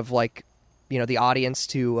member of, like, the audience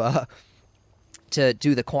to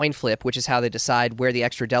do the coin flip, which is how they decide where the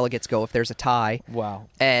extra delegates go if there's a tie. Wow.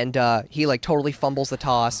 And he, like, totally fumbles the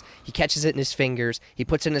toss. He catches it in his fingers. He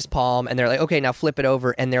puts it in his palm, and they're like, "Okay, now flip it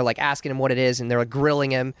over." And they're, like, asking him what it is, and they're, like,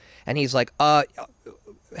 grilling him. And he's like,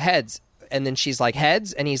 heads. And then she's like,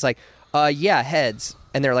 "Heads?" And he's like, yeah, heads.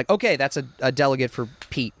 And they're like, "Okay, that's a delegate for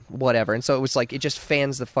Pete," whatever. And so it was like, it just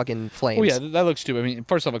fans the fucking flames. Well, yeah, that looks stupid. I mean,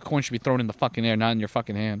 first off, a coin should be thrown in the fucking air, not in your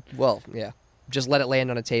fucking hand. Well, yeah. Just let it land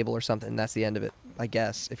on a table or something, and that's the end of it, I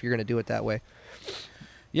guess, if you're going to do it that way.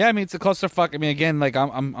 Yeah, I mean, it's a clusterfuck. I mean, again, like,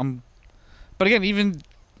 I'm but again, even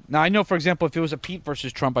now, I know, for example, if it was a Pete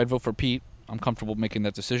versus Trump, I'd vote for Pete. I'm comfortable making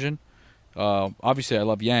that decision. Obviously, I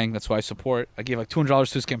love Yang. That's why I support. I gave like $200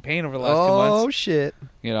 to his campaign over the last 2 months. Oh, shit.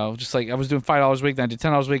 Just like I was doing $5 a week, then I did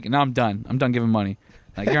 $10 a week, and now I'm done. I'm done giving money.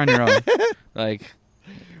 Like, you're on your own. Like,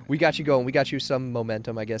 we got you going. We got you some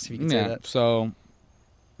momentum, I guess, if you can say that. So,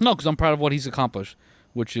 no, because I'm proud of what he's accomplished,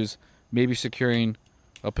 which is maybe securing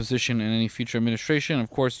a position in any future administration. Of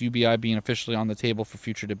course, UBI being officially on the table for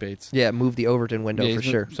future debates. Yeah, move the Overton window for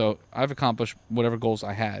sure. So I've accomplished whatever goals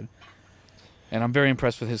I had, and I'm very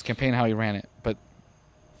impressed with his campaign, how he ran it. But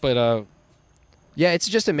yeah, it's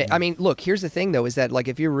just I mean, look, here's the thing, though, is that, like,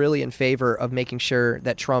 if you're really in favor of making sure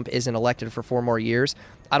that Trump isn't elected for 4 more years,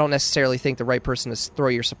 I don't necessarily think the right person to throw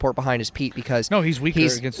your support behind is Pete, because no, he's weaker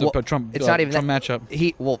against the Trump. It's not even Trump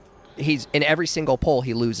matchup. He's in every single poll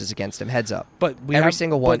he loses against him. Heads up, but every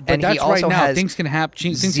single one, but and that's he also right now. has Things can happen.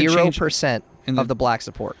 0% of the black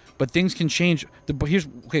support. But things can change. But here's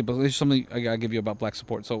something I gotta give you about black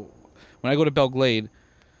support. So when I go to Belle Glade,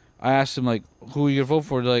 I asked him, like, who are you gonna vote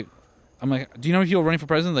for? I'm like, do you know people running for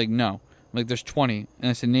president? Like, no. I'm like, there's 20, and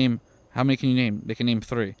I said, name. How many can you name? They can name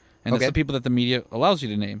 3, and that's the people that the media allows you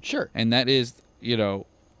to name. Sure. And that is,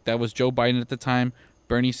 that was Joe Biden at the time,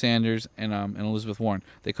 Bernie Sanders, and Elizabeth Warren.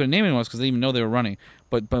 They couldn't name anyone else because they didn't even know they were running.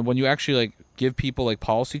 But when you actually, like, give people, like,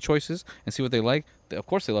 policy choices and see what they like, of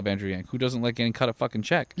course they love Andrew Yang. Who doesn't like getting cut a fucking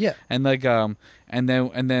check? Yeah. And like and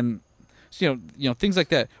then things like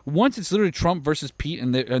that. Once it's literally Trump versus Pete,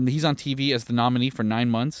 and he's on TV as the nominee for 9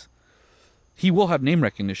 months, he will have name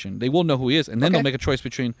recognition. They will know who he is, and then they'll make a choice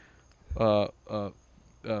between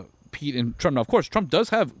Pete and Trump. Now, of course, Trump does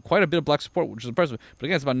have quite a bit of black support, which is impressive. But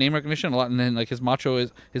again, it's about name recognition a lot, and then, like, his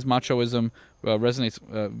machoism resonates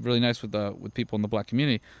really nice with people in the black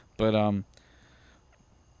community. But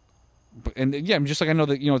And yeah, I'm just like I know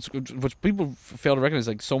that it's what people fail to recognize.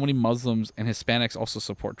 Like so many Muslims and Hispanics also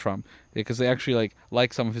support Trump because they actually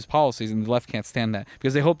like some of his policies, and the left can't stand that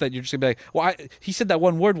because they hope that you're just gonna be like, well, he said that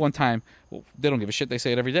one word one time. Well, they don't give a shit. They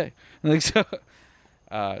say it every day. And so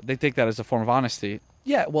they take that as a form of honesty.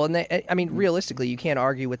 Yeah, well, and realistically, you can't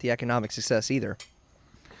argue with the economic success either.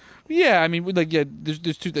 Yeah, I mean,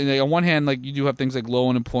 there's two things. Like, on one hand, like you do have things like low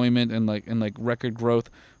unemployment and record growth,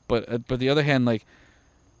 but the other hand, it's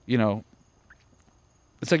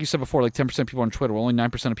like you said before, like 10% of people on Twitter, well, only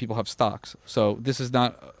 9% of people have stocks. So this is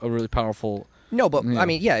not a really powerful. No, but I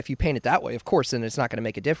mean, yeah, if you paint it that way, of course, then it's not going to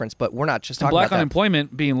make a difference. But we're not just talking about black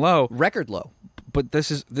unemployment being low, record low. But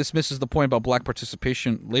this misses the point about black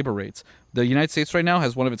participation labor rates. The United States right now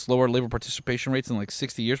has one of its lower labor participation rates in like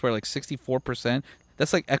 60 years, where like 64%.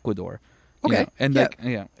 That's like Ecuador. Okay. And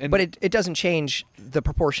yeah. But it doesn't change the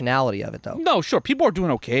proportionality of it, though. No, sure. People are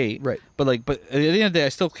doing okay. Right. But at the end of the day, I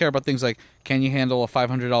still care about things like, can you handle a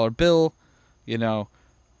 $500 bill?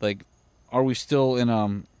 Are we still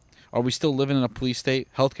living in a police state?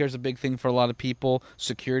 Healthcare is a big thing for a lot of people.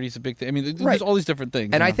 Security is a big thing. I mean, there's all these different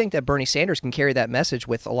things. And I think that Bernie Sanders can carry that message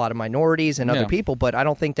with a lot of minorities and other people, but I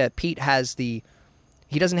don't think that Pete has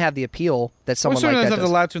he doesn't have the appeal that someone like that doesn't does. have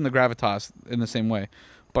the latitude and the gravitas in the same way.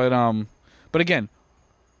 But again,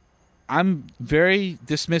 I'm very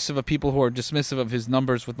dismissive of people who are dismissive of his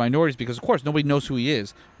numbers with minorities because, of course, nobody knows who he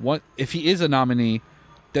is. If he is a nominee,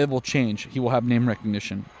 that will change. He will have name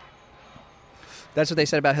recognition. That's what they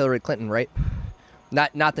said about Hillary Clinton, right?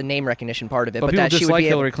 Not the name recognition part of it, but people that she would dislike be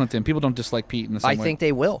Hillary Clinton. People don't dislike Pete in the same way. I think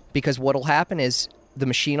they will, because what will happen is the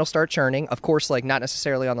machine will start churning. Of course, not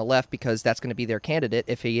necessarily on the left, because that's going to be their candidate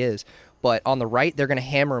if he is. But on the right, they're going to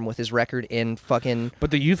hammer him with his record in fucking.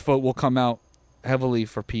 But the youth vote will come out heavily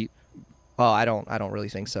for Pete. Oh, I don't really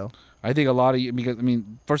think so. I think a lot of because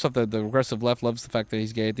first off, the progressive left loves the fact that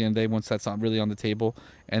he's gay at the end of the day. Once that's not really on the table,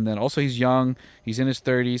 and then also he's young, he's in his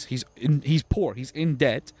 30s, he's poor, he's in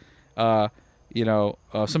debt. Some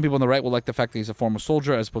people on the right will like the fact that he's a former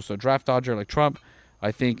soldier as opposed to a draft dodger like Trump.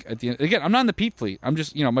 I think at the end, again, I'm not in the Pete fleet. I'm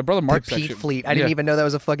just my brother Mark. The Pete fleet. I didn't even know that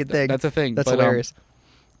was a fucking thing. That's a thing. That's hilarious.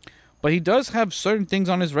 But he does have certain things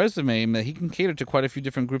on his resume that he can cater to quite a few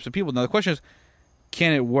different groups of people. Now the question is,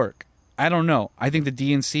 can it work? I don't know. I think the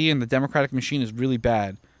DNC and the Democratic machine is really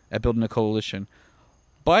bad at building a coalition.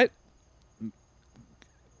 And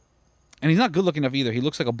he's not good looking enough either. He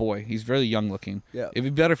looks like a boy. He's very young looking. Yeah. It'd be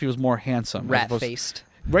better if he was more handsome. Rat-faced.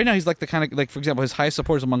 Right now he's like the kind of, for example, his highest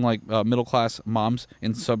supporters among middle-class moms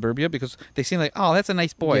in suburbia because they seem like, oh, that's a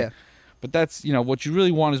nice boy. Yeah. But that's, what you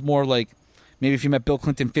really want is more like, maybe if you met Bill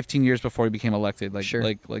Clinton 15 years before he became elected,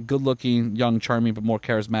 like good-looking, young, charming, but more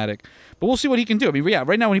charismatic. But we'll see what he can do. I mean, yeah,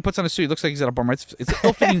 right now when he puts on a suit, he looks like he's at a bar mitzvah. It's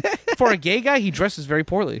ill-fitting. For a gay guy, he dresses very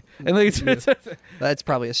poorly. And that's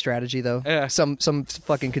probably a strategy, though. Yeah. Some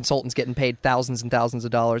fucking consultant's getting paid thousands and thousands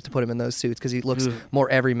of dollars to put him in those suits because he looks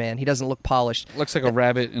more everyman. He doesn't look polished. Looks like a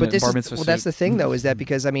rabbit in a bar mitzvah suit. That's the thing, though, is that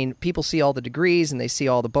because people see all the degrees and they see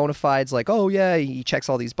all the bona fides, like, oh yeah, he checks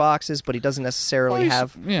all these boxes, but he doesn't necessarily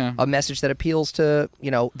have a message that appeals to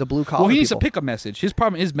the blue collar. Well, he needs people. to pick a message. His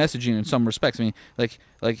problem is messaging in some respects. I mean, like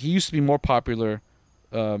he used to be more popular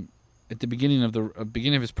at the beginning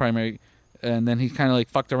of his primary, and then he kind of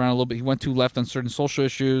fucked around a little bit. He went too left on certain social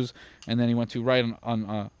issues, and then he went too right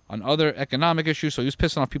on other economic issues. So he was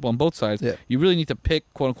pissing off people on both sides. Yeah. You really need to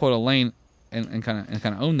pick quote unquote a lane and kind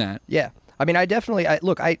of own that. Yeah. I mean, I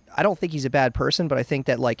don't think he's a bad person, but I think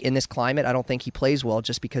that in this climate, I don't think he plays well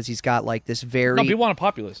just because he's got this very... No, people want a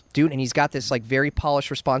populist. Dude, and he's got this very polished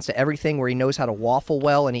response to everything where he knows how to waffle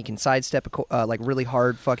well and he can sidestep really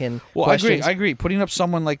hard fucking questions. I agree. Putting up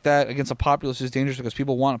someone like that against a populist is dangerous because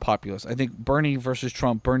people want a populist. I think Bernie versus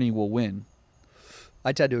Trump, Bernie will win.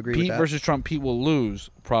 I tend to agree with that. Pete versus Trump, Pete will lose,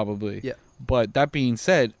 probably. Yeah. But that being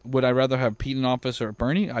said, would I rather have Pete in office or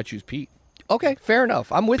Bernie? I choose Pete. Okay, fair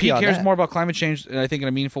enough. I'm with you on that. Pete cares more about climate change, I think, in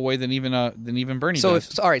a meaningful way than even Bernie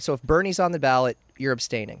does. So if Bernie's on the ballot, you're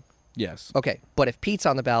abstaining. Yes. Okay, but if Pete's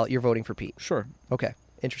on the ballot, you're voting for Pete. Sure. Okay,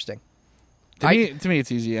 interesting. To me,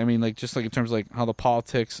 it's easy. I mean, just in terms of how the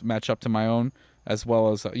politics match up to my own, as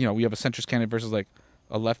well as we have a centrist candidate versus a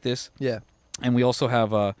leftist. Yeah. And we also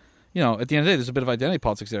have at the end of the day, there's a bit of identity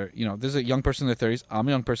politics there. There's a young person in their 30s. I'm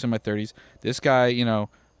a young person in my 30s. This guy,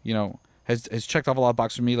 has checked off a lot of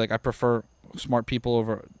boxes for me. I prefer smart people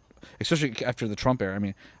over, especially after the Trump era. I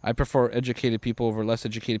mean, I prefer educated people over less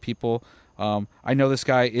educated people. I know this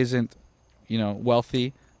guy isn't,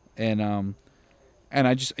 wealthy, and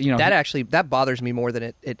I just, that bothers me more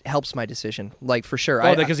than it helps my decision. For sure.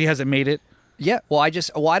 Oh, because he hasn't made it. Yeah. Well, I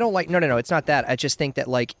don't like. No. It's not that. I just think that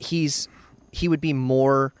he would be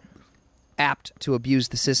more apt to abuse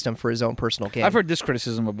the system for his own personal gain. I've heard this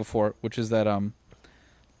criticism before, which is that I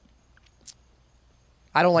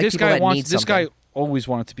don't like this people guy that wants need this something. guy always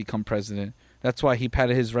wanted to become president. That's why he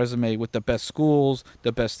padded his resume with the best schools,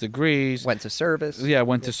 the best degrees. Went to service. Yeah,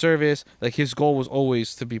 went to service. Like his goal was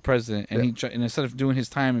always to be president, and Yeah. and instead of doing his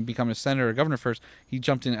time and becoming a senator or governor first, he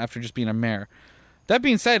jumped in after just being a mayor. That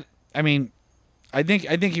being said, I mean, I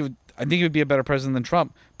think he would be a better president than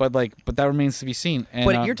Trump, but that remains to be seen. And,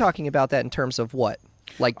 But you're talking about that in terms of what?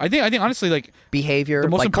 Like I think honestly, like behavior, the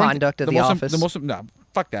most like important- conduct of the the most, office? No,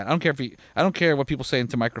 fuck that. I don't care what people say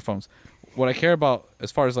into microphones. What I care about, as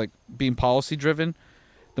far as like being policy driven,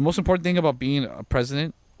 the most important thing about being a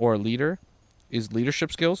president or a leader is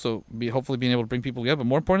leadership skills. So hopefully being able to bring people together, but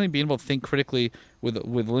more importantly, being able to think critically with a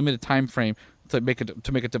limited time frame to make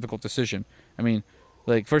a difficult decision. I mean,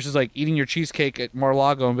 like versus like eating your cheesecake at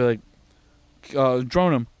Mar-a-Lago and be like,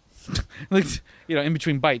 drone him. Like, in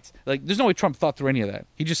between bites. Like, there's no way Trump thought through any of that.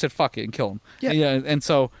 He just said fuck it and kill him. Yeah. And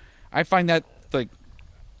so I find that like,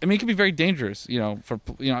 I mean, it can be very dangerous. I always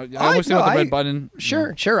think about the red button.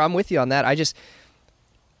 Sure, I'm with you on that. I just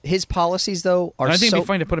his policies though are and I think so. it'd be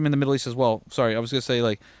fine to put him in the Middle East as well. Sorry, I was gonna say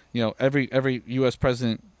like, every U.S.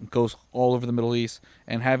 president goes all over the Middle East,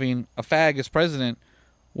 and having a fag as president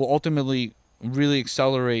will ultimately really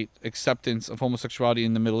accelerate acceptance of homosexuality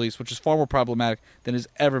in the Middle East, which is far more problematic than has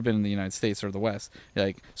ever been in the United States or the West.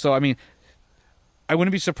 So I mean, I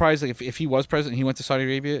wouldn't be surprised if he was president and he went to Saudi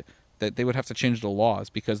Arabia, that they would have to change the laws,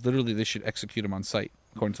 because literally they should execute him on sight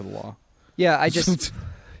according to the law. Yeah, I guess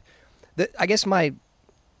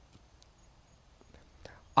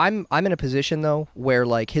I'm in a position though where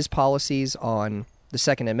like his policies on the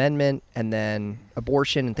Second Amendment and then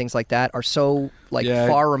abortion and things like that are so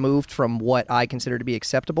far removed from what I consider to be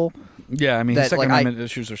acceptable. Yeah, I mean, that, Second Amendment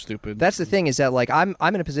issues are stupid. That's the thing, is that like I'm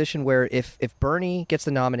in a position where if Bernie gets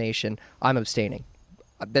the nomination, I'm abstaining.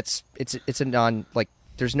 It's a non, like,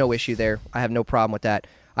 there's no issue there. I have no problem with that.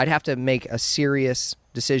 I'd have to make a serious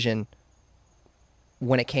decision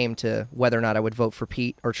when it came to whether or not I would vote for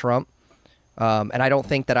Pete or Trump. And I don't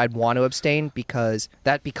think that I'd want to abstain, because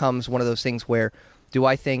that becomes one of those things where, do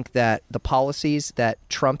I think that the policies that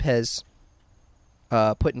Trump has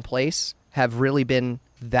put in place have really been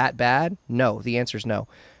that bad? No. The answer is no.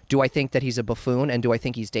 Do I think that he's a buffoon, and do I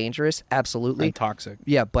think he's dangerous? Absolutely. And toxic.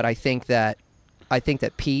 Yeah, but I think that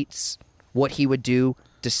Pete's, what he would do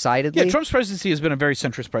decidedly... Yeah, Trump's presidency has been a very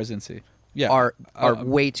centrist presidency. Yeah, are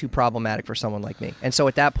way too problematic for someone like me. And so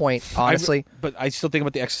at that point, honestly... But I still think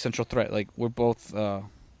about the existential threat. Like, we're both,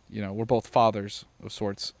 we're both fathers of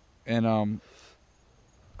sorts. And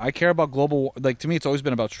I care about global... Like, to me, it's always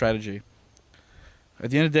been about strategy.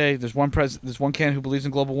 At the end of the day, there's one candidate who believes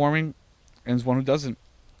in global warming, and there's one who doesn't.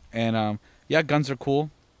 And, guns are cool,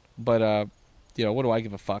 but... what do I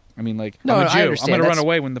give a fuck? I mean, like, no, I'm a Jew. I understand. I'm going to run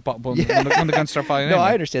away when the guns start flying. No, anyway.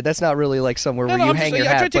 I understand. That's not really like somewhere where you hang your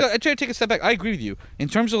hat. I try to take a step back. I agree with you. In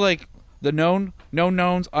terms of, like, the known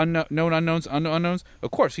knowns, known unknowns, unknowns, of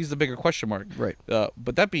course, he's the bigger question mark. Right.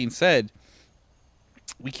 But that being said,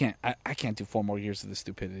 we can't. I can't do 4 more years of this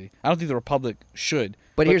stupidity. I don't think the Republic should.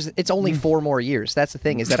 But it's only 4 more years. That's the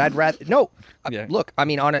thing, is that I'd rather... No. Yeah. Look, I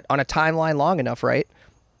mean, on a timeline long enough, right?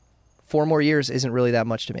 4 more years isn't really that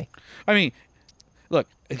much to me. I mean... Look,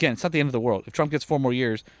 again, it's not the end of the world. If Trump gets 4 more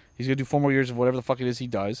years, he's gonna do 4 more years of whatever the fuck it is he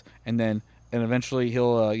does, and eventually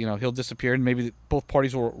he'll disappear, and maybe both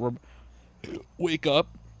parties will wake up.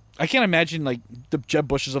 I can't imagine like the Jeb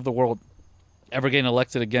Bushes of the world ever getting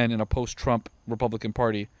elected again in a post-Trump Republican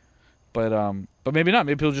Party, but maybe not.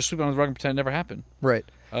 Maybe he'll just sweep it under the rug and pretend it never happened. Right.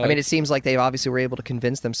 I mean, it seems like they obviously were able to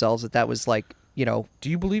convince themselves that was like Do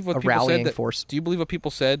you believe what a people rallying said? force? Do you believe what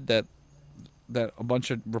people said that a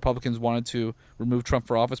bunch of Republicans wanted to remove Trump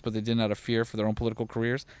for office, but they didn't out of fear for their own political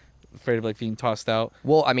careers, afraid of like being tossed out?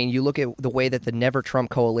 Well, I mean, you look at the way that the Never Trump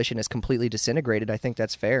coalition is completely disintegrated. I think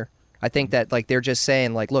that's fair. I think that like they're just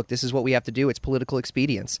saying like, look, this is what we have to do. It's political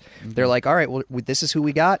expedience. Mm-hmm. They're like, all right, well, this is who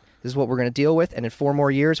we got. This is what we're going to deal with. And in 4 more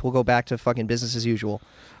years, we'll go back to fucking business as usual.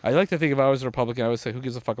 I like to think if I was a Republican, I would say, who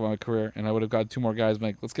gives a fuck about my career? And I would have got 2 more guys. I'm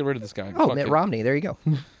like, let's get rid of this guy. Oh, fuck Mitt it. Romney. There you go.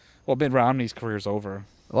 Well, Mitt Romney's career's over.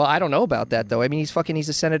 Well, I don't know about that though. I mean, he's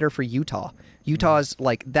a senator for Utah. Utah's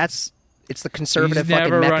like it's the conservative He's fucking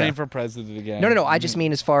never Mecca. running for president again. No. I just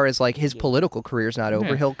mean as far as like his political career's not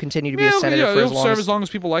over. Yeah. He'll continue to be a senator for he'll serve as long as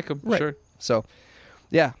people like him. Right. Sure. So,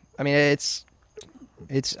 yeah. I mean,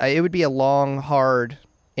 it would be a long, hard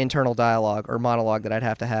internal dialogue or monologue that I'd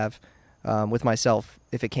have to have with myself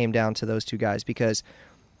if it came down to those 2 guys, because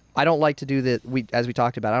I don't like to do as we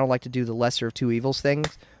talked about, I don't like to do the lesser of 2 evils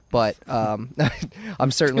things. But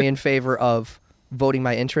I'm certainly in favor of voting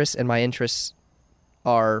my interests, and my interests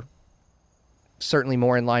are certainly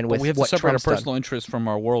more in line with But we have what to separate Trump's our done. personal interests from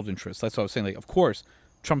our world interests. That's what I was saying. Like, of course,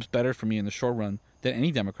 Trump's better for me in the short run than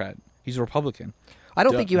any Democrat. He's a Republican. I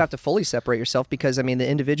don't think you have to fully separate yourself because, I mean, the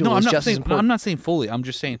individual No, is I'm not just saying, as important. I'm not saying fully. I'm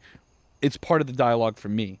just saying it's part of the dialogue for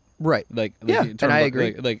me. Right. Like Yeah, in terms and I of,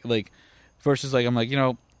 agree. Like versus like I'm like,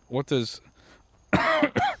 what does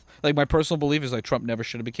like my personal belief is like Trump never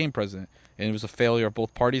should have became president, and it was a failure of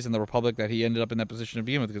both parties and the Republic that he ended up in that position to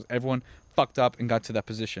begin with because everyone fucked up and got to that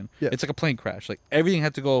position. Yeah. It's like a plane crash. Like everything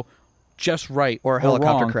had to go just right Or a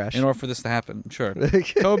helicopter wrong crash. in order for this to happen. Sure,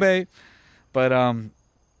 Kobe, but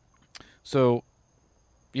so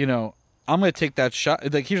I'm going to take that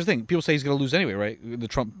shot. Like, here's the thing: people say he's going to lose anyway, right? The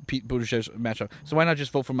Trump-Pete Buttigieg matchup. So why not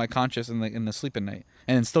just vote for my conscience in the sleep at night,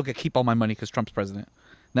 and then still keep all my money because Trump's president?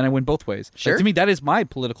 Then I win both ways. Sure. Like, to me, that is my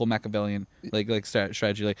political Machiavellian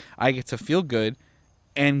strategy. Like, I get to feel good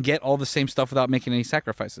and get all the same stuff without making any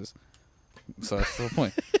sacrifices. So that's the whole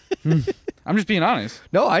point. I'm just being honest.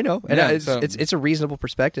 No, I know, and Yeah, it's a reasonable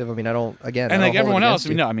perspective. I mean, I don't like And everyone else,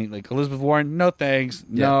 like Elizabeth Warren, no thanks,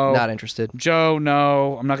 no, not interested. Joe,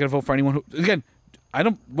 no, I'm not going to vote for anyone who. Again,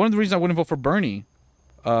 one of the reasons I wouldn't vote for Bernie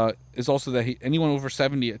is also that anyone over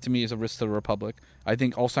 70 to me is a risk to the Republic. I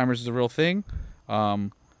think Alzheimer's is a real thing. My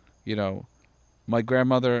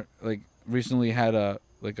grandmother recently had a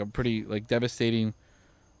pretty devastating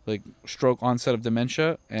stroke onset of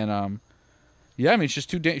dementia, and yeah, I mean, it's just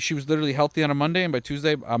she was literally healthy on a Monday, and by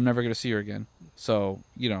Tuesday, I'm never going to see her again. So,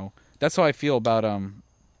 that's how I feel about,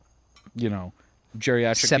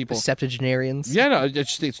 geriatric people. Septuagenarians. Yeah, no,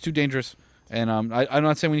 it's too dangerous. And I'm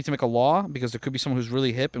not saying we need to make a law because there could be someone who's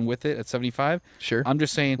really hip and with it at 75. Sure. I'm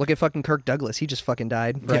just saying. Look at fucking Kirk Douglas. He just fucking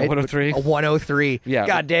died, Yeah, right? 103. A 103. Yeah.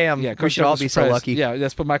 God damn. Yeah, We Kirk should all Douglas be is so surprised. lucky. Yeah,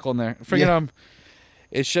 let's put Michael in there. Freaking,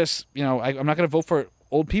 it's just, I'm not going to vote for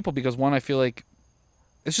old people because, one, I feel like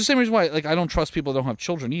it's the same reason why I don't trust people that don't have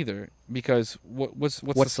children either because what's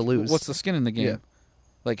to lose? What's the skin in the game? Yeah.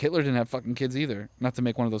 Like Hitler didn't have fucking kids either. Not to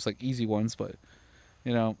make one of those easy ones, but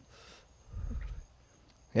Yeah,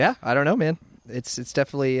 I don't know, man. It's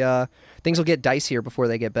definitely things will get dicier before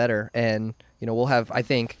they get better, and we'll have, I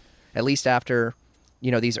think, at least after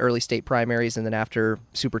these early state primaries, and then after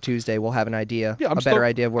Super Tuesday, we'll have an idea, a better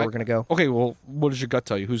idea of where we're going to go. Okay, well, what does your gut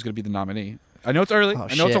tell you? Who's going to be the nominee? I know it's early.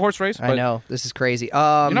 I know it's a horse race. But I know this is crazy.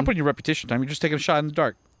 You're not putting your repetition time. You're just taking a shot in the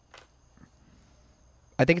dark.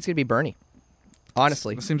 I think it's going to be Bernie.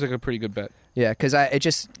 Honestly, it seems like a pretty good bet. Yeah, because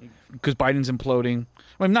because Biden's imploding.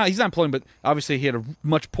 I mean, he's not imploding, but obviously he had a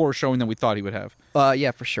much poorer showing than we thought he would have.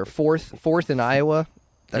 Yeah, for sure. Fourth in Iowa.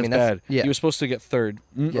 That's bad. Yeah, he was supposed to get third,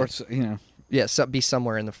 or Yeah, be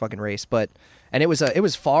somewhere in the fucking race, and it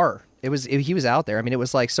was far. He was out there. I mean, it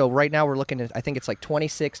was so right now we're looking at, I think it's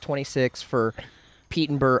 26 for Pete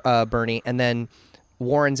and Bernie, and then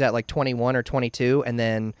Warren's at 21 or 22, and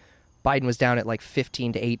then Biden was down at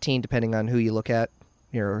 15 to 18, depending on who you look at,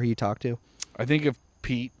 or who you talk to. I think if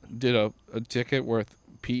Pete did a ticket worth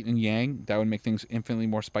Pete and Yang, that would make things infinitely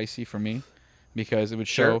more spicy for me, because it would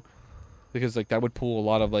show, because that would pull a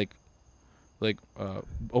lot of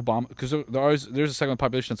Obama, because there's a segment of the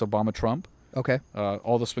population that's Obama Trump. Okay.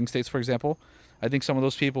 All the swing states, for example. I think some of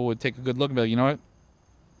those people would take a good look and be like, you know what?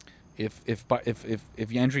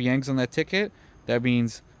 If Andrew Yang's on that ticket, that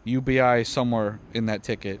means UBI is somewhere in that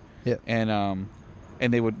ticket. Yeah.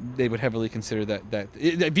 And they would heavily consider that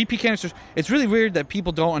VP candidates. It's really weird that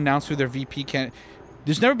people don't announce who their VP candidate.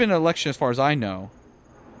 There's never been an election, as far as I know.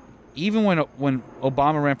 Even when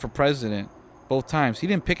Obama ran for president, both times, he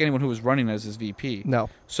didn't pick anyone who was running as his VP. No.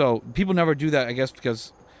 So people never do that, I guess,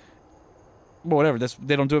 because. Well, whatever.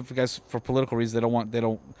 They don't do it for political reasons. They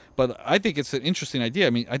don't. But I think it's an interesting idea. I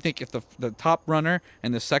mean, I think if the top runner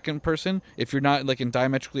and the second person, if you're not in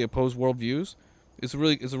diametrically opposed worldviews, is a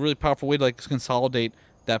really powerful way to consolidate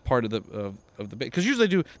that part of the because usually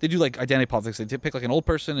they do identity politics. They pick an old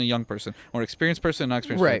person and a young person, or an experienced person and not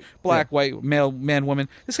experienced right. person. Black, white, male, man, woman.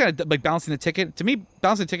 This kind of balancing the ticket. To me,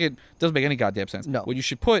 balancing the ticket doesn't make any goddamn sense. No. What you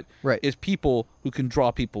should put is people who can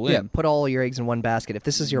draw people in. Yeah, put all your eggs in one basket. If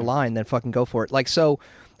this is your line, then fucking go for it. So,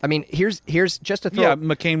 I mean, here's just to throw. Yeah,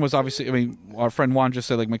 McCain was obviously. I mean, our friend Juan just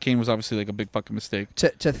said McCain was obviously a big fucking mistake.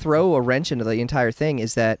 To throw a wrench into the entire thing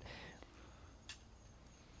is that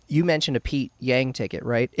you mentioned a Pete Yang ticket,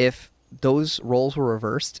 right? If those roles were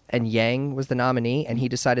reversed and Yang was the nominee and he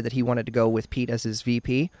decided that he wanted to go with Pete as his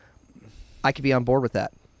VP, I could be on board with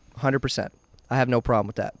that. 100%. I have no problem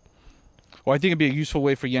with that. Well, I think it'd be a useful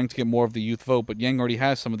way for Yang to get more of the youth vote, but Yang already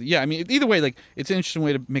has some of the. Yeah, I mean, either way, it's an interesting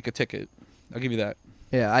way to make a ticket. I'll give you that.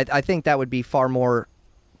 Yeah, I think that would be far more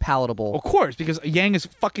palatable. Of course, because Yang is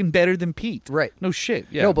fucking better than Pete. Right. No shit.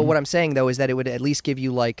 Yeah. No, but what I'm saying, though, is that it would at least give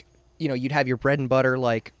you, you'd have your bread and butter,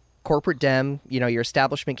 corporate Dem, your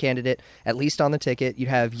establishment candidate, at least on the ticket. You'd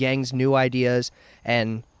have Yang's new ideas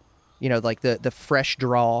and, like the fresh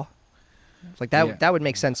draw. Like that, that would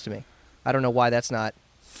make sense to me. I don't know why that's not.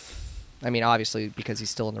 I mean, obviously because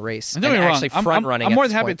he's still in the race and actually front running. I'm more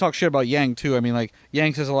than happy to talk shit about Yang too. I mean, like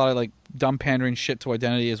Yang says a lot of like dumb pandering shit to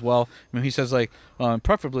identity as well. I mean, he says like,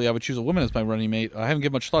 preferably I would choose a woman as my running mate. I haven't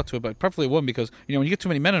given much thought to it, but preferably a woman because when you get too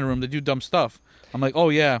many men in a room, they do dumb stuff. I'm like, oh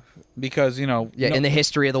yeah, because in the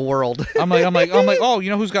history of the world. I'm like, oh,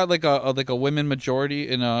 who's got like a women majority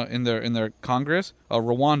in their Congress?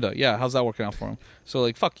 Rwanda. Yeah, how's that working out for them? So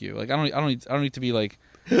like, fuck you. Like I don't need to be like.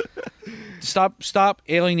 Stop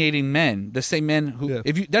alienating men. The same men who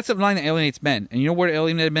that's a line that alienates men. And you know where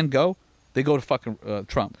alienated men go? They go to fucking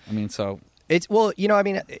Trump. I mean, so it's to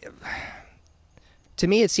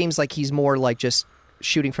me it seems like he's more like just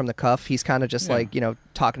shooting from the cuff. He's kind of just like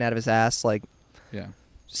talking out of his ass, like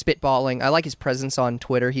spitballing. I like his presence on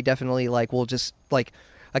Twitter. He definitely will just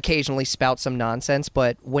occasionally spout some nonsense,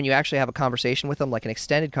 but when you actually have a conversation with him, like an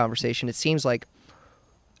extended conversation, it seems like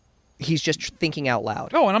he's just thinking out loud.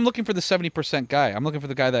 Oh, and I'm looking for the 70% guy. I'm looking for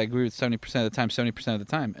the guy that I agree with 70% of the time, 70% of the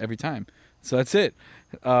time, every time. So that's it.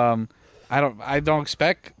 I don't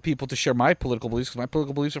expect people to share my political beliefs because my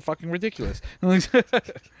political beliefs are fucking ridiculous.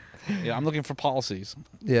 Yeah, I'm looking for policies.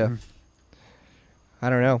 Yeah. I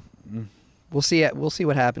don't know. We'll see. We'll see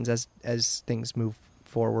what happens as things move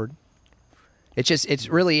forward. It's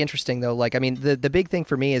really interesting though. Like, I mean, the big thing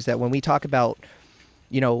for me is that when we talk about,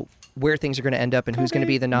 where things are going to end up and who's going to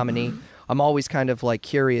be the nominee, I'm always kind of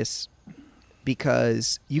curious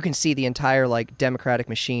because you can see the entire Democratic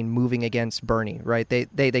machine moving against Bernie, right?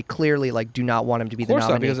 They clearly do not want him to be the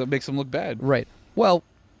nominee because it makes him look bad, right? Well,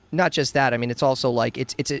 not just that. I mean, it's also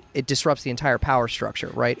it disrupts the entire power structure,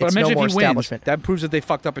 right? But it's no more if he establishment. Wins, that proves that they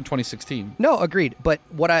fucked up in 2016. No, agreed. But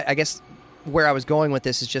what I guess where I was going with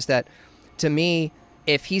this is just that to me,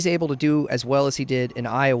 if he's able to do as well as he did in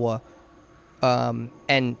Iowa.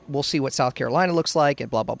 And we'll see what South Carolina looks like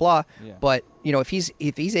and blah, blah, blah. Yeah. But, if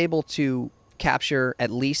he's able to capture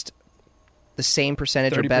at least the same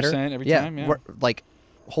percentage or better. 30% every time, yeah.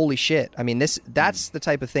 Holy shit. I mean, that's the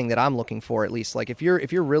type of thing that I'm looking for, at least. If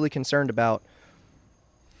you're really concerned about,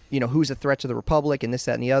 who's a threat to the Republic and this,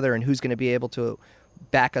 that, and the other, and who's going to be able to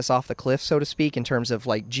back us off the cliff, so to speak, in terms of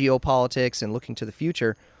geopolitics and looking to the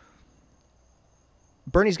future,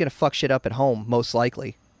 Bernie's going to fuck shit up at home, most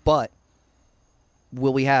likely. But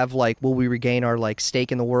will we regain our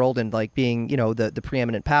stake in the world and being the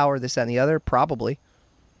preeminent power, this, that, and the other? Probably.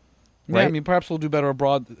 Right? Yeah, I mean, perhaps we'll do better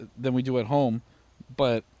abroad than we do at home,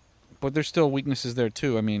 but there's still weaknesses there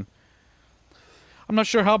too. I mean, I'm not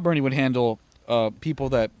sure how Bernie would handle people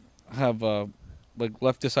that have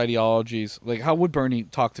leftist ideologies. Like, how would Bernie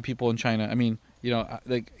talk to people in China? I mean,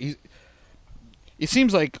 it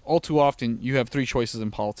seems like all too often you have three choices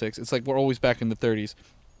in politics. It's like we're always back in the 30s.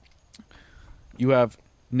 You have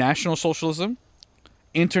national socialism,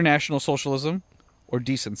 international socialism, or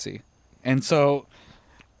decency, and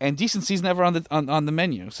decency is never on the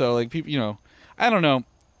menu. So people, I don't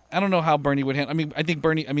know how Bernie would handle. I mean, I think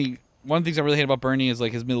Bernie. I mean, one of the things I really hate about Bernie is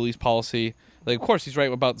his Middle East policy. Of course, he's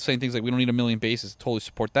right about saying things like we don't need a million bases. Totally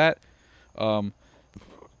support that. But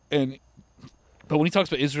when he talks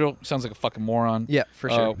about Israel, he sounds like a fucking moron. Yeah, for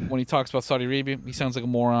sure. When he talks about Saudi Arabia, he sounds like a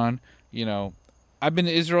moron. I've been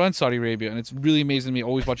to Israel and Saudi Arabia, and it's really amazing to me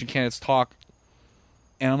always watching candidates talk.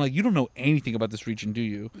 And I'm like, you don't know anything about this region, do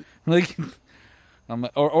you? I'm like,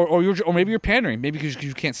 or maybe you're pandering, maybe because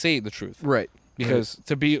you can't say the truth, right? Because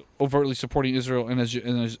to be overtly supporting Israel and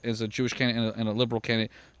as a Jewish candidate and a liberal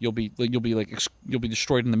candidate, you'll be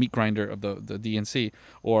destroyed in the meat grinder of the DNC,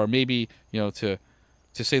 or maybe to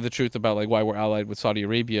say the truth about why we're allied with Saudi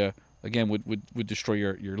Arabia again would destroy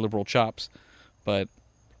your liberal chops, but.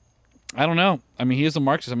 I don't know. I mean, he is a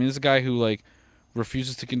Marxist. I mean, this is a guy who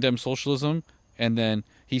refuses to condemn socialism, and then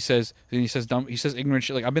he says ignorant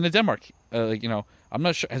shit. I've been to Denmark. I'm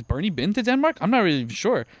not sure. Has Bernie been to Denmark? I'm not really even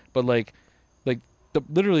sure. But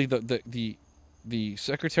literally the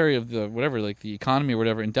secretary of the whatever, the economy or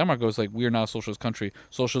whatever in Denmark goes we are not a socialist country.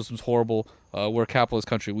 Socialism's horrible. We're a capitalist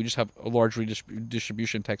country. We just have a large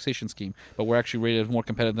redistribution taxation scheme, but we're actually rated more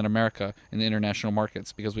competitive than America in the international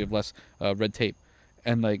markets because we have less red tape.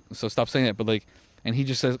 And so stop saying that, but and he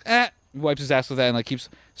just says, wipes his ass with that and keeps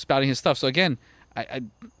spouting his stuff. So again, I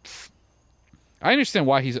understand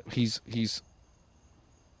why I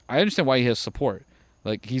understand why he has support.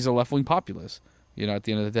 He's a left wing populist, at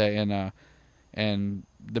the end of the day, and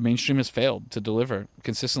the mainstream has failed to deliver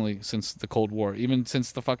consistently since the Cold War, even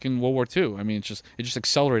since the fucking World War II. I mean, it just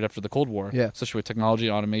accelerated after the Cold War, especially with technology,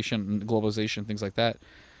 automation, and globalization, things like that.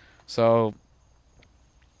 So.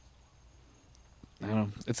 I don't know.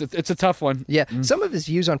 It's a tough one. Yeah, some of his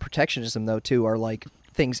views on protectionism, though, too, are like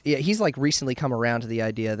things. Yeah, he's like recently come around to the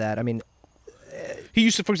idea that, I mean, he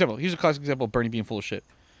used to, for example, here's a classic example of Bernie being full of shit.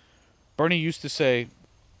 Bernie used to say,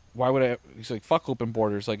 "Why would I?" He's like, "Fuck open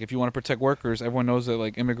borders. Like, if you want to protect workers, everyone knows that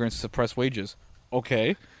like immigrants suppress wages."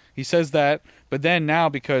 Okay, he says that, but then now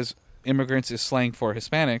because immigrants is slang for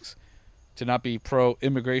Hispanics, to not be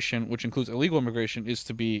pro-immigration, which includes illegal immigration, is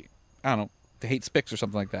to be, I don't know, to hate spics or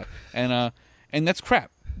something like that, and that's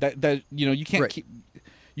crap. That you can't Right.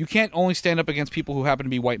 you can't only stand up against people who happen to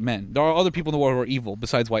be white men. There are other people in the world who are evil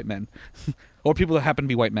besides white men, or people that happen to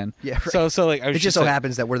be white men. Yeah, right. So like, I was it just so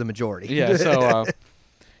happens that we're the majority. Yeah. So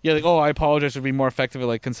yeah, like, oh, I apologize for being more effective at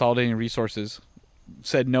like consolidating resources.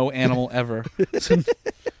 Said no animal ever. You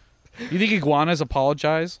think iguanas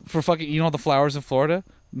apologize for fucking eating all the flowers in Florida?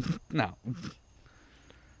 No.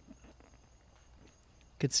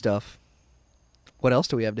 Good stuff. What else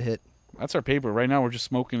do we have to hit? That's our paper. Right now we're just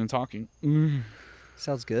smoking and talking.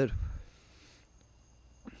 Sounds good.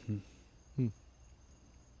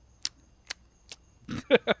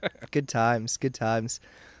 Good times. Good times.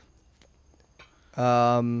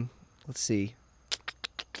 Let's see.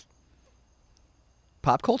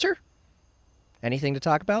 Pop culture? Anything to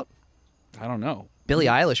talk about? I don't know. Billie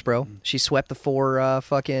Eilish, bro. She swept the 4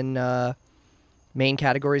 fucking main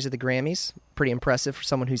categories of the Grammys. Pretty impressive for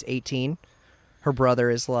someone who's 18. Her brother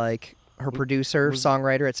is like her producer,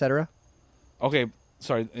 songwriter, etc. Okay,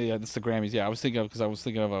 sorry. Yeah, that's the Grammys. Yeah, I was thinking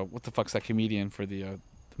of what the fuck's that comedian for the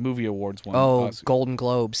movie awards one? Oh, Golden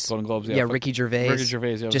Globes. Golden Globes. Yeah, Ricky Gervais. Ricky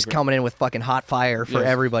Gervais. Yeah, just coming in with fucking hot fire for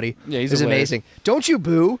everybody. Yeah, he's it was hilarious. amazing. Don't you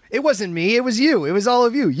boo? It wasn't me. It was you. It was all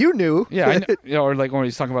of you. You knew. Yeah, I know, or like when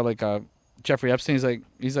he's talking about like Jeffrey Epstein.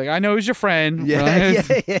 He's like, I know he's your friend. Yeah,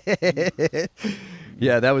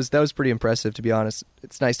 yeah. That was pretty impressive, to be honest.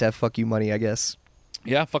 It's nice to have fuck you money, I guess.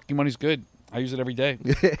 Yeah, fuck you money's good. I use it every day.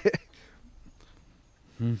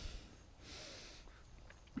 Billie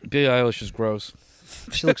Eilish is gross.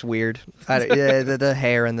 She looks weird. Yeah, the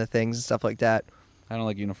hair and the things and stuff like that. I don't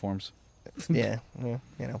like uniforms. Yeah,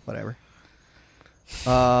 whatever.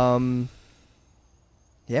 Yeah,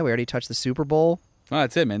 we already touched the Super Bowl. Oh,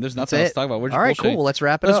 that's it, man. There's nothing else to talk about. We're just all right, bullshitting. cool. Well, let's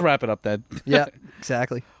wrap it up. Let's wrap it up, then. Yeah,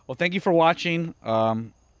 exactly. Well, thank you for watching.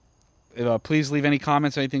 Please leave any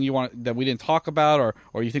comments, anything you want that we didn't talk about,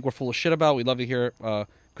 or you think we're full of shit about. We'd love to hear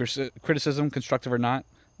criticism, constructive or not.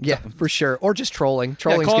 Yeah, for sure. Or just trolling. Yeah,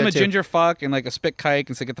 Trolling's call him a good, too. ginger fuck and like a spit kike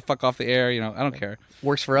and say get the fuck off the air. I don't care.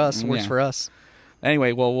 Works for us. Works Yeah. for us.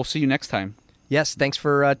 Anyway, well, we'll see you next time. Yes, thanks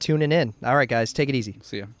for tuning in. All right, guys, take it easy.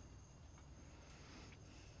 See ya.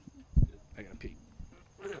 I gotta pee.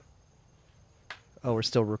 Oh, we're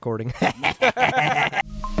still recording.